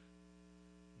this?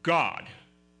 God.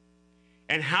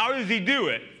 And how does he do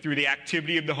it? Through the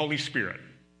activity of the Holy Spirit,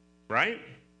 right?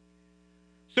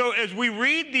 So as we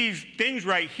read these things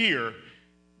right here,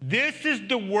 this is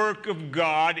the work of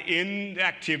God in the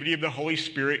activity of the Holy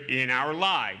Spirit in our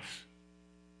lives.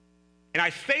 And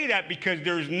I say that because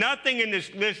there's nothing in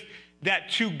this list that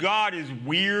to God is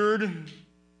weird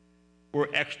or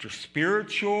extra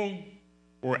spiritual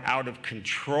or out of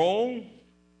control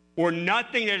or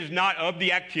nothing that is not of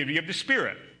the activity of the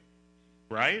Spirit,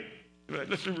 right?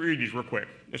 Let's read these real quick.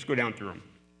 Let's go down through them.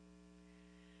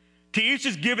 To each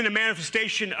is given a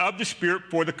manifestation of the Spirit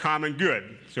for the common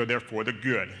good, so therefore the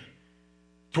good.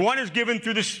 To one is given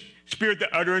through the Spirit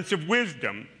the utterance of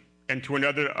wisdom, and to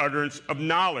another the utterance of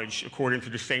knowledge according to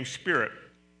the same Spirit,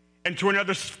 and to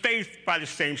another faith by the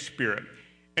same Spirit,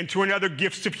 and to another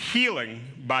gifts of healing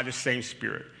by the same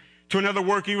Spirit, to another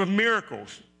working of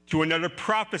miracles, to another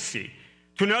prophecy,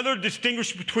 to another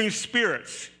distinguish between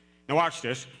spirits. Now watch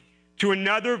this. To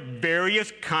another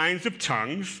various kinds of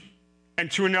tongues, and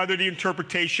to another the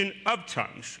interpretation of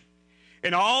tongues.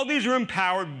 And all these are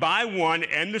empowered by one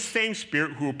and the same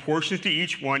Spirit who apportions to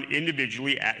each one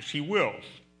individually as he wills.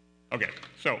 Okay,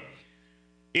 so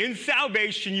in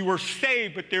salvation you are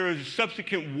saved, but there is a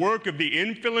subsequent work of the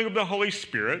infilling of the Holy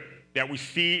Spirit that we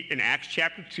see in Acts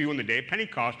chapter 2 on the day of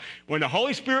Pentecost. When the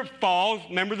Holy Spirit falls,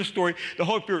 remember the story, the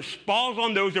Holy Spirit falls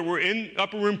on those that were in the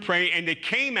upper room praying, and they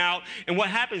came out, and what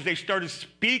happens? They started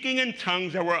speaking in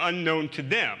tongues that were unknown to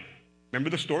them. Remember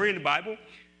the story in the Bible?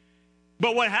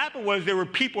 But what happened was there were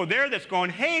people there that's going,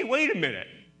 hey, wait a minute,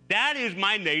 that is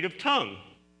my native tongue.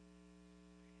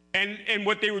 And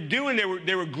what they were doing,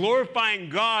 they were glorifying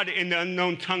God in the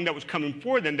unknown tongue that was coming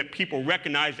for them that people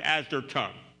recognized as their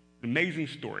tongue. An amazing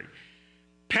story.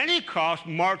 Pentecost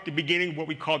marked the beginning of what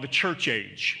we call the church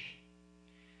age.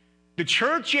 The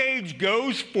church age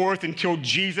goes forth until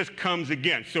Jesus comes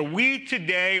again. So we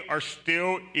today are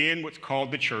still in what's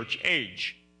called the church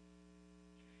age.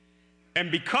 And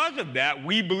because of that,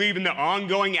 we believe in the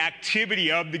ongoing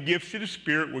activity of the gifts of the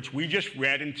Spirit, which we just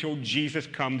read, until Jesus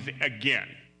comes again.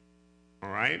 All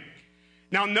right?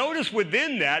 Now notice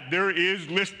within that, there is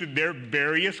listed there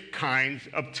various kinds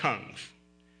of tongues.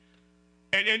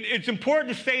 And it's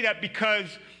important to say that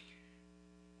because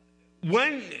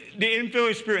when the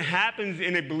infilling Spirit happens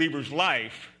in a believer's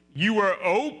life, you are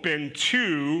open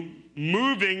to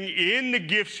moving in the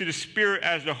gifts of the Spirit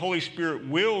as the Holy Spirit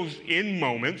wills in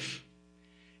moments.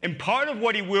 And part of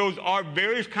what he wills are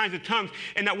various kinds of tongues.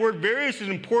 And that word various is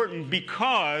important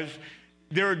because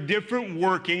there are different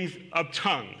workings of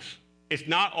tongues. It's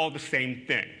not all the same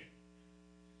thing.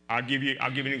 I'll give you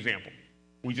an example.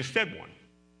 We just said one.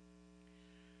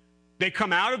 They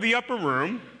come out of the upper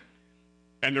room,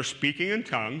 and they're speaking in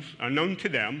tongues, unknown to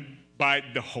them, by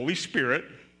the Holy Spirit,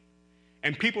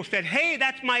 and people said, hey,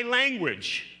 that's my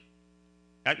language.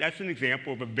 That's an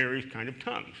example of a various kind of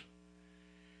tongues.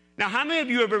 Now, how many of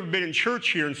you have ever been in church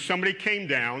here and somebody came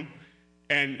down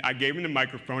and I gave them the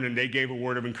microphone and they gave a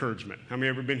word of encouragement? How many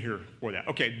have ever been here for that?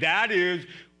 Okay, that is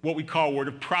what we call a word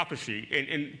of prophecy.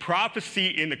 And prophecy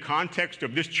in the context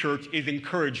of this church is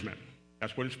encouragement.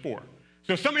 That's what it's for.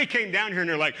 So if somebody came down here and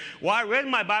they're like, well, I read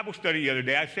in my Bible study the other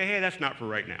day, I'd say, hey, that's not for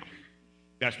right now.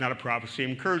 That's not a prophecy of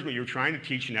encouragement. You're trying to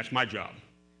teach, and that's my job.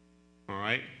 All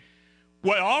right?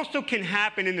 What also can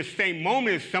happen in the same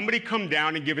moment is somebody come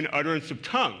down and give an utterance of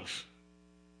tongues.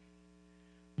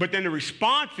 But then the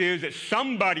response is that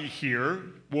somebody here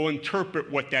will interpret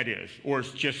what that is. Or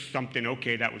it's just something,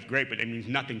 okay, that was great, but it means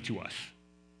nothing to us.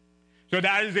 So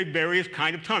that is a various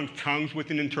kind of tongues. Tongues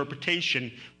with an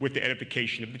interpretation with the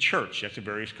edification of the church. That's a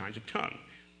various kinds of tongue.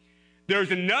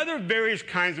 There's another various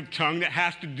kinds of tongue that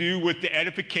has to do with the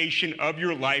edification of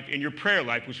your life and your prayer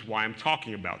life, which is why I'm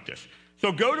talking about this.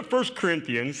 So go to 1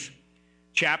 Corinthians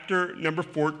chapter number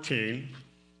 14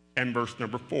 and verse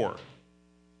number 4.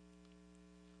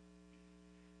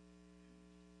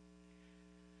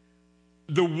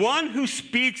 The one who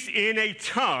speaks in a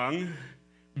tongue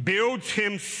builds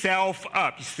himself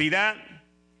up. You see that?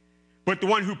 But the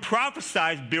one who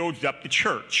prophesies builds up the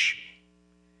church.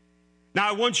 Now,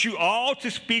 I want you all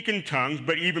to speak in tongues,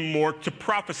 but even more to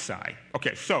prophesy.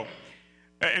 Okay, so,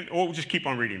 and we'll just keep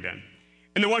on reading then.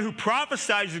 And the one who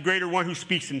prophesies is greater one who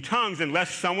speaks in tongues, unless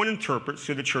someone interprets,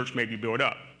 so the church may be built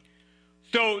up.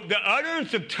 So the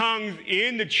utterance of tongues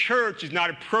in the church is not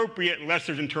appropriate unless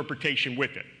there's interpretation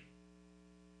with it.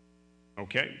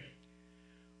 Okay?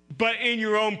 But in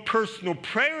your own personal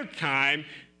prayer time,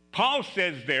 Paul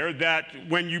says there that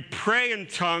when you pray in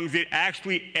tongues, it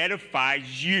actually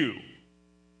edifies you.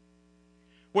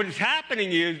 What is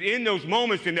happening is, in those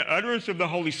moments, in the utterance of the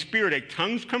Holy Spirit, a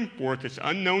tongues come forth that's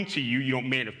unknown to you. You don't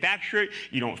manufacture it.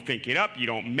 You don't think it up. You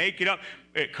don't make it up.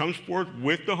 It comes forth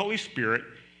with the Holy Spirit.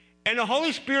 And the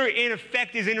Holy Spirit, in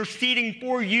effect, is interceding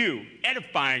for you,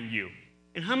 edifying you.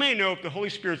 And how many know if the Holy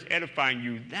Spirit's edifying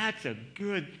you, that's a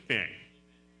good thing?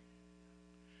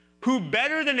 Who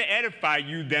better than to edify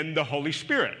you than the Holy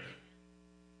Spirit?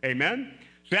 Amen?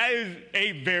 So that is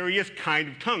a various kind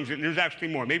of tongues. And there's actually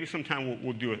more. Maybe sometime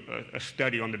we'll do a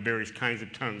study on the various kinds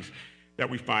of tongues that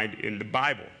we find in the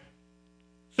Bible.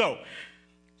 So,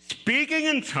 speaking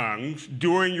in tongues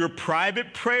during your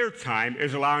private prayer time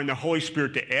is allowing the Holy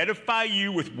Spirit to edify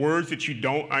you with words that you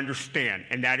don't understand.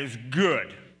 And that is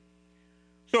good.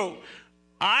 So,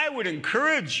 I would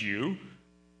encourage you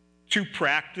to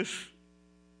practice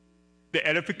the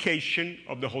edification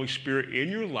of the Holy Spirit in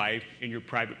your life, in your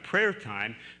private prayer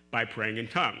time, by praying in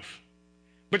tongues.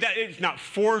 But that it's not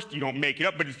forced, you don't make it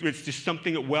up, but it's just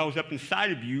something that wells up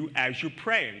inside of you as you're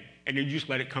praying, and then you just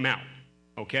let it come out,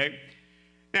 okay?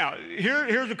 Now,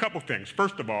 here's a couple things.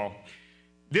 First of all,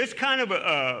 this kind of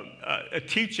a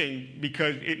teaching,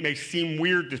 because it may seem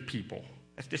weird to people.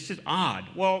 This is odd.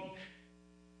 Well,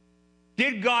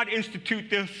 did God institute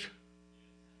this?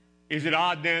 Is it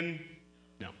odd then?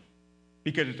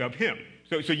 Because it's of him.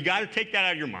 So you got to take that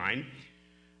out of your mind.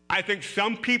 I think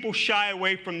some people shy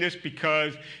away from this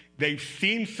because they've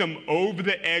seen some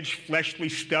over-the-edge fleshly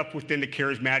stuff within the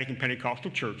charismatic and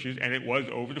Pentecostal churches, and it was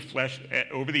over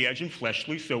the edge and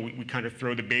fleshly, so we kind of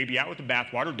throw the baby out with the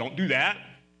bathwater. Don't do that,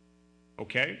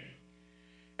 okay?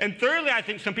 And thirdly, I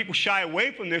think some people shy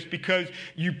away from this because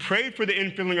you prayed for the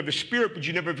infilling of the Spirit, but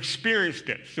you never experienced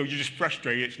it, so you're just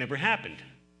frustrated it's never happened.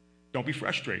 Don't be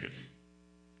frustrated.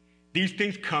 These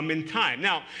things come in time.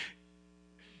 Now,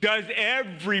 does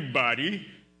everybody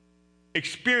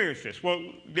experience this? Well,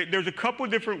 there's a couple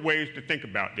of different ways to think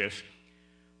about this.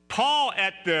 Paul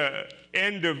at the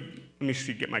end of, let me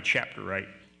see, get my chapter right.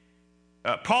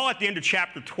 Paul at the end of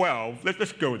chapter 12,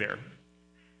 let's go there.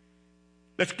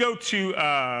 Let's go to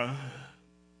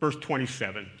verse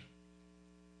 27.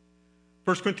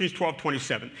 1 Corinthians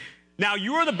 12:27. Now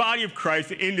you are the body of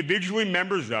Christ, individually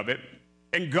members of it,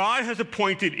 and God has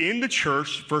appointed in the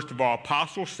church, first of all,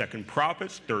 apostles, second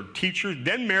prophets, third teachers,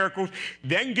 then miracles,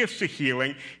 then gifts of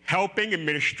healing, helping,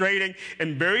 administrating,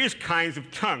 and various kinds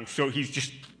of tongues. So it's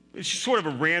just sort of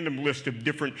a random list of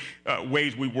different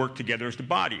ways we work together as the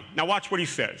body. Now watch what he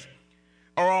says.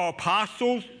 Are all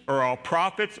apostles, are all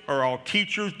prophets, are all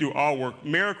teachers, do all work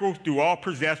miracles, do all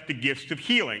possess the gifts of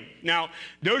healing? Now,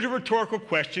 those are rhetorical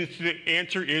questions. The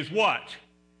answer is what?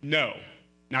 No.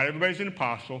 Not everybody's an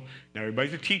apostle. Not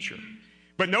everybody's a teacher.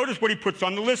 But notice what he puts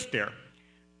on the list there.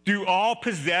 Do all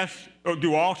possess, or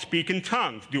do all speak in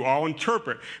tongues? Do all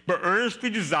interpret? But earnestly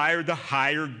desire the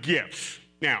higher gifts.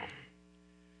 Now,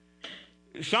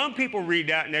 some people read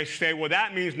that and they say, well,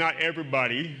 that means not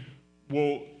everybody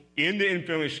will, in the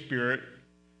infilling of the Spirit,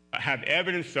 have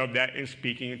evidence of that in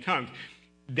speaking in tongues.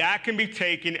 That can be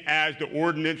taken as the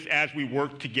ordinance as we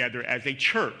work together as a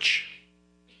church.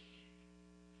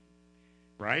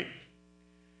 Right?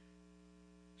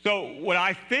 So what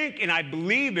I think and I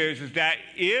believe is that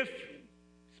if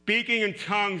speaking in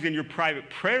tongues in your private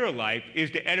prayer life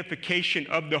is the edification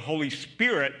of the Holy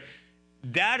Spirit,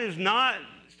 that is not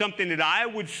something that I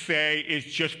would say is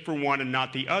just for one and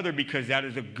not the other, because that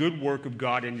is a good work of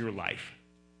God in your life.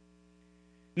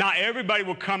 Not everybody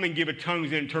will come and give a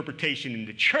tongues interpretation in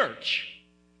the church,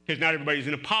 because not everybody's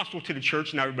an apostle to the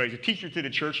church, not everybody's a teacher to the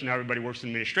church, not everybody works in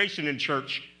administration in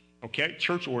church, okay,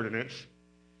 church ordinance.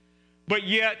 But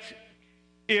yet,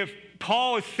 if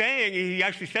Paul is saying, he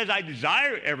actually says, I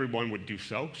desire everyone would do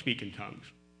so, speak in tongues,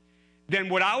 then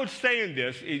what I would say in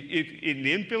this, if in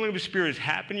the infilling of the Spirit has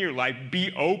happened in your life, be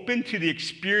open to the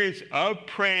experience of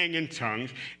praying in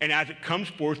tongues, and as it comes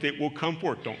forth, it will come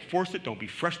forth. Don't force it, don't be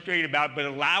frustrated about it, but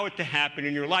allow it to happen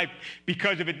in your life,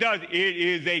 because if it does, it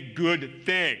is a good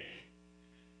thing.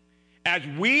 As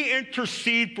we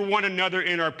intercede for one another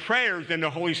in our prayers, then the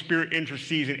Holy Spirit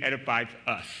intercedes and edifies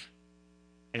us.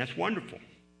 And that's wonderful.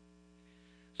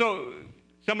 So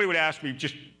somebody would ask me,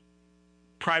 just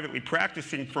privately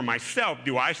practicing for myself,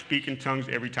 do I speak in tongues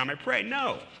every time I pray?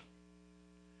 No.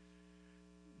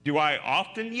 Do I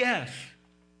often? Yes.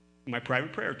 In my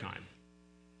private prayer time.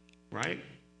 Right?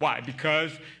 Why?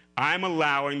 Because I'm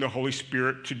allowing the Holy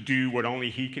Spirit to do what only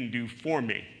He can do for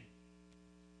me.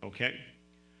 Okay?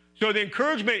 So the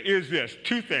encouragement is this,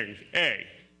 two things. A,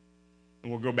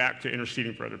 and we'll go back to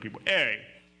interceding for other people. A,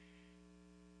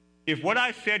 if what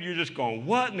I said you're just going,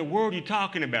 what in the world are you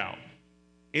talking about?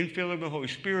 Infilling of the Holy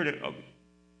Spirit,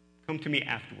 come to me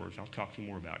afterwards. I'll talk to you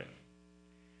more about it.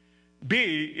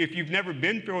 B, if you've never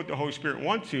been filled with the Holy Spirit and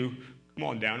want to, come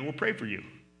on down and we'll pray for you.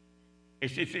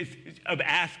 It's of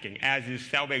asking, as is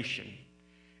salvation.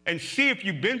 And C, if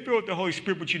you've been filled with the Holy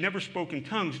Spirit but you've never spoken in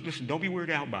tongues, listen, don't be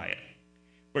weirded out by it.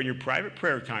 But in your private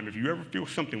prayer time, if you ever feel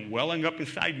something welling up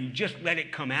inside you, just let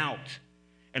it come out.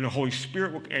 And the Holy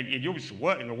Spirit will, and you'll be,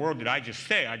 what in the world did I just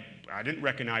say? I didn't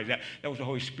recognize that. That was the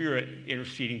Holy Spirit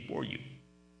interceding for you.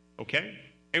 Okay?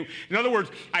 And in other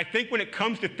words, I think when it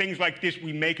comes to things like this,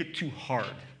 we make it too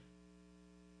hard.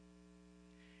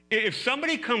 If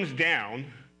somebody comes down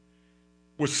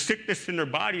with sickness in their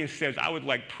body and says, I would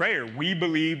like prayer, we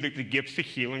believe that the gifts of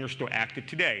healing are still active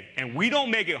today. And we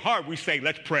don't make it hard. We say,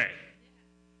 let's pray.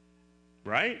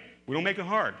 Right? We don't make it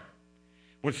hard.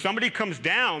 When somebody comes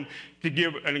down to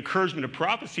give an encouragement of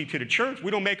prophecy to the church,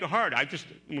 we don't make it hard.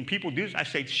 When people do this, I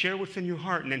say, share what's in your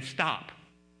heart and then stop.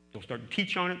 Don't start to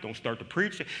teach on it. Don't start to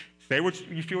preach. Say what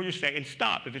you feel you're saying and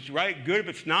stop. If it's right, good. If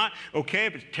it's not, okay.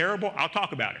 If it's terrible, I'll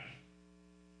talk about it.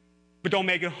 But don't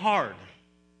make it hard.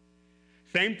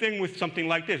 Same thing with something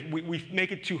like this. We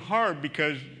make it too hard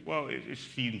because, well, it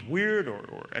seems weird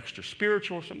or extra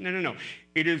spiritual or something. No.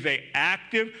 It is an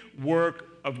active work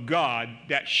of God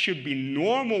that should be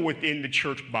normal within the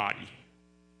church body.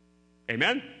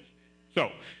 Amen?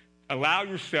 So, allow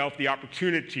yourself the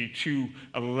opportunity to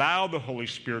allow the Holy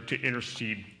Spirit to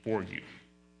intercede for you.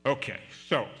 Okay,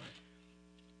 so,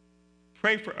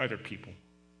 pray for other people.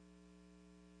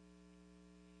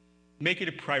 Make it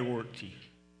a priority.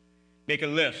 Make a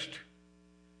list.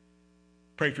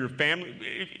 Pray for your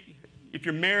family. If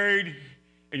you're married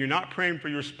and you're not praying for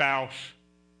your spouse,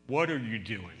 what are you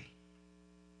doing?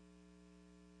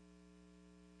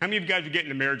 How many of you guys are getting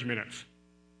the marriage minutes?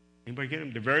 Anybody get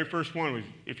them? The very first one was,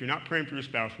 if you're not praying for your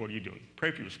spouse, what are you doing? Pray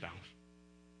for your spouse.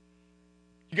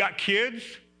 You got kids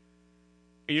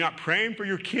and you're not praying for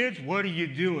your kids, what are you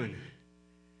doing?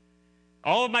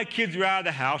 All of my kids are out of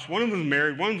the house. One of them is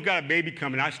married. One of them's got a baby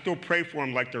coming. I still pray for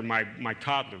them like they're my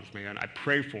toddlers, man. I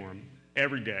pray for them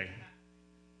every day.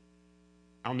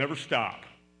 I'll never stop.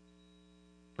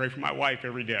 Pray for my wife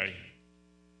every day.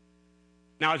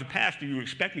 Now, as a pastor, you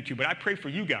expect me to, but I pray for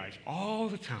you guys all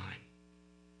the time.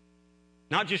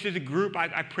 Not just as a group.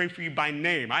 I pray for you by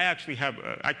name. I actually have,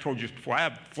 I told you this before, I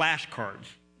have flashcards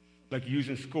like you use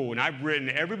in school. And I've written,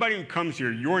 everybody who comes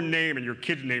here, your name and your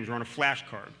kids' names are on a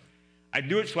flashcard. I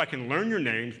do it so I can learn your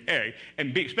names, A,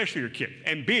 and B, especially your kids,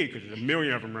 and B, because there's a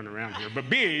million of them running around here, but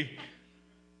B,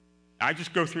 I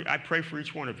just go through, I pray for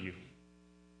each one of you.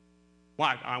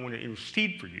 Why? I want to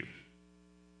intercede for you.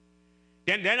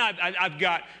 And then I've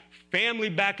got family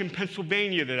back in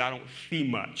Pennsylvania that I don't see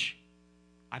much.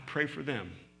 I pray for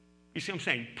them. You see what I'm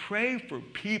saying? Pray for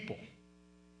people.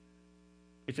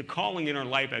 It's a calling in our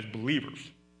life as believers,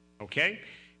 okay?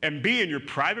 And B, in your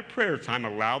private prayer time,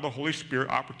 allow the Holy Spirit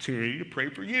opportunity to pray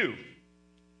for you.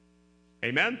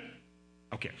 Amen?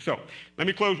 Okay, so let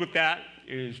me close with that.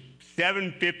 It is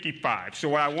 7:55. So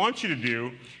what I want you to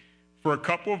do for a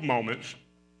couple of moments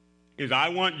is I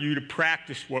want you to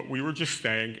practice what we were just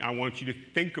saying. I want you to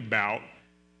think about,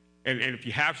 and if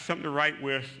you have something to write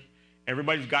with,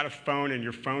 everybody's got a phone, and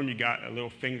your phone, you got a little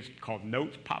thing called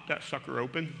Notes. Pop that sucker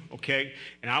open, okay?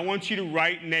 And I want you to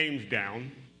write names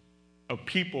down of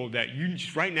people that you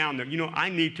just right now, I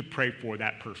need to pray for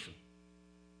that person.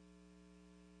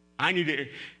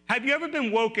 Have you ever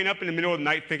been woken up in the middle of the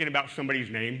night thinking about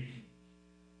somebody's name?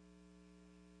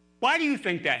 Why do you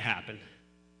think that happened?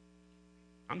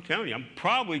 I'm telling you,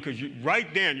 probably because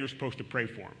right then you're supposed to pray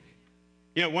for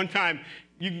them. One time,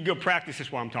 you can go practice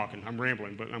this while I'm talking. I'm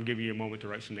rambling, but I'm giving you a moment to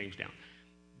write some names down.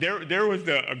 There was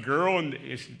a girl in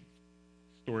this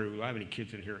story. Do I have any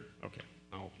kids in here? Okay.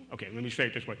 Oh, okay, let me say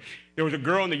it this way. There was a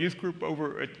girl in the youth group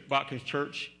over at Watkins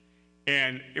Church,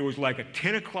 and it was like at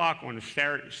 10 o'clock on a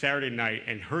Saturday night,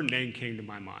 and her name came to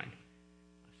my mind.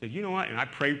 I said, you know what? And I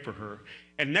prayed for her.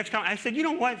 And next time, I said, you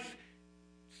know what?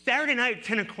 Saturday night at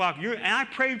 10 o'clock, and I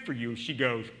prayed for you. And she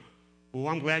goes, well,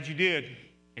 I'm glad you did.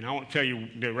 And I won't tell you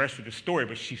the rest of the story,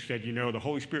 but she said, the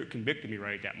Holy Spirit convicted me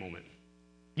right at that moment.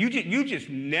 You just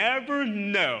never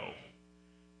know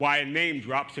why a name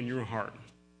drops in your heart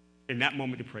in that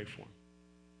moment to pray for them.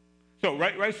 So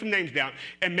write some names down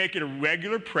and make it a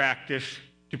regular practice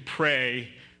to pray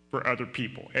for other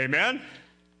people. Amen?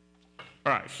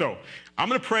 All right, so I'm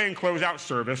going to pray and close out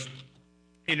service.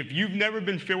 And if you've never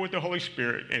been filled with the Holy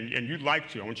Spirit and you'd like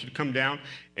to, I want you to come down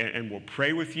and we'll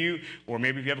pray with you. Or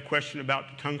maybe if you have a question about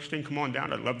the tongue thing, come on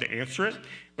down. I'd love to answer it.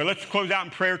 But let's close out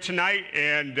in prayer tonight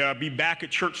and be back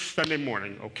at church Sunday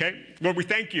morning, okay? Lord, we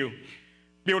thank you.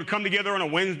 Be able to come together on a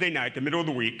Wednesday night, the middle of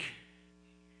the week,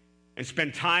 and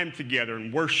spend time together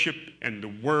and worship and the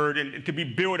word and to be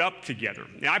built up together.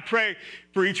 And I pray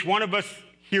for each one of us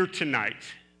here tonight,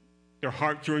 their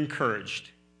hearts are encouraged,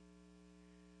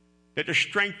 that they're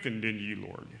strengthened in you,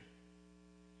 Lord.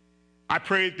 I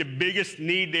pray that the biggest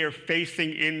need they are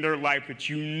facing in their life, that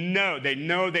they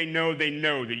know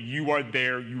that you are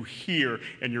there, you hear,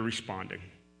 and you're responding.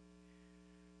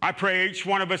 I pray each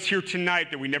one of us here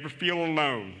tonight that we never feel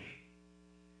alone,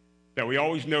 that we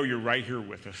always know you're right here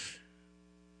with us.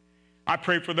 I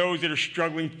pray for those that are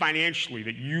struggling financially,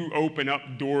 that you open up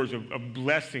doors of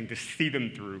blessing to see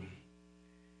them through.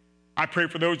 I pray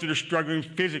for those that are struggling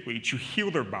physically, that you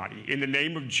heal their body in the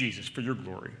name of Jesus for your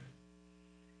glory.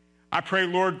 I pray,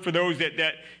 Lord, for those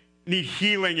that need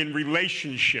healing in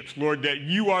relationships, Lord, that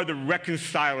you are the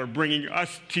reconciler bringing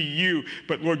us to you,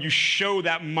 but Lord, you show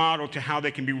that model to how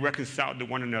they can be reconciled to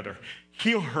one another.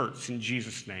 Heal hurts in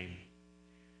Jesus' name.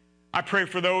 I pray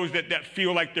for those that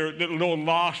feel like they're a little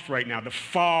lost right now, the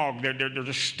fog, they're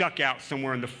just stuck out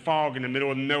somewhere in the fog in the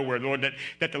middle of nowhere, Lord,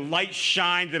 that the light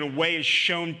shines and a way is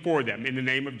shown for them in the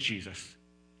name of Jesus.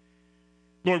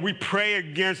 Lord, we pray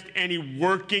against any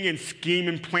working and scheme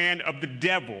and plan of the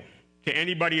devil to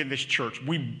anybody in this church.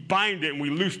 We bind it and we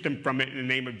loose them from it in the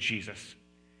name of Jesus.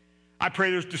 I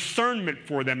pray there's discernment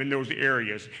for them in those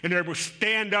areas, and they're able to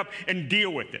stand up and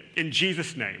deal with it in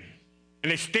Jesus' name.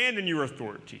 And they stand in your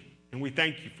authority. And we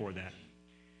thank you for that.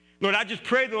 Lord, I just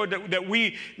pray, Lord, that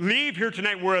we leave here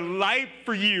tonight. We're a light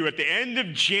for you at the end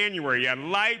of January, a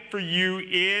light for you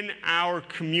in our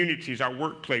communities, our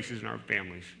workplaces, and our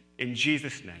families. In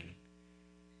Jesus' name.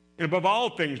 And above all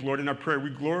things, Lord, in our prayer, we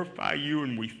glorify you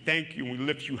and we thank you and we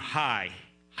lift you high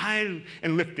and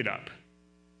lifted up.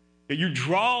 That you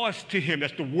draw us to him.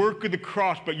 That's the work of the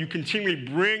cross, but you continually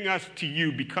bring us to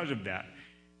you because of that.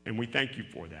 And we thank you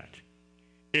for that.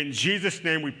 In Jesus'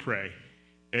 name we pray.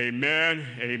 Amen,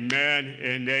 amen,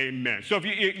 and amen. So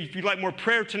if you'd like more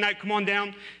prayer tonight, come on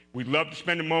down. We'd love to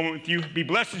spend a moment with you. Be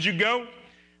blessed as you go.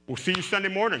 We'll see you Sunday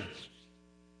morning.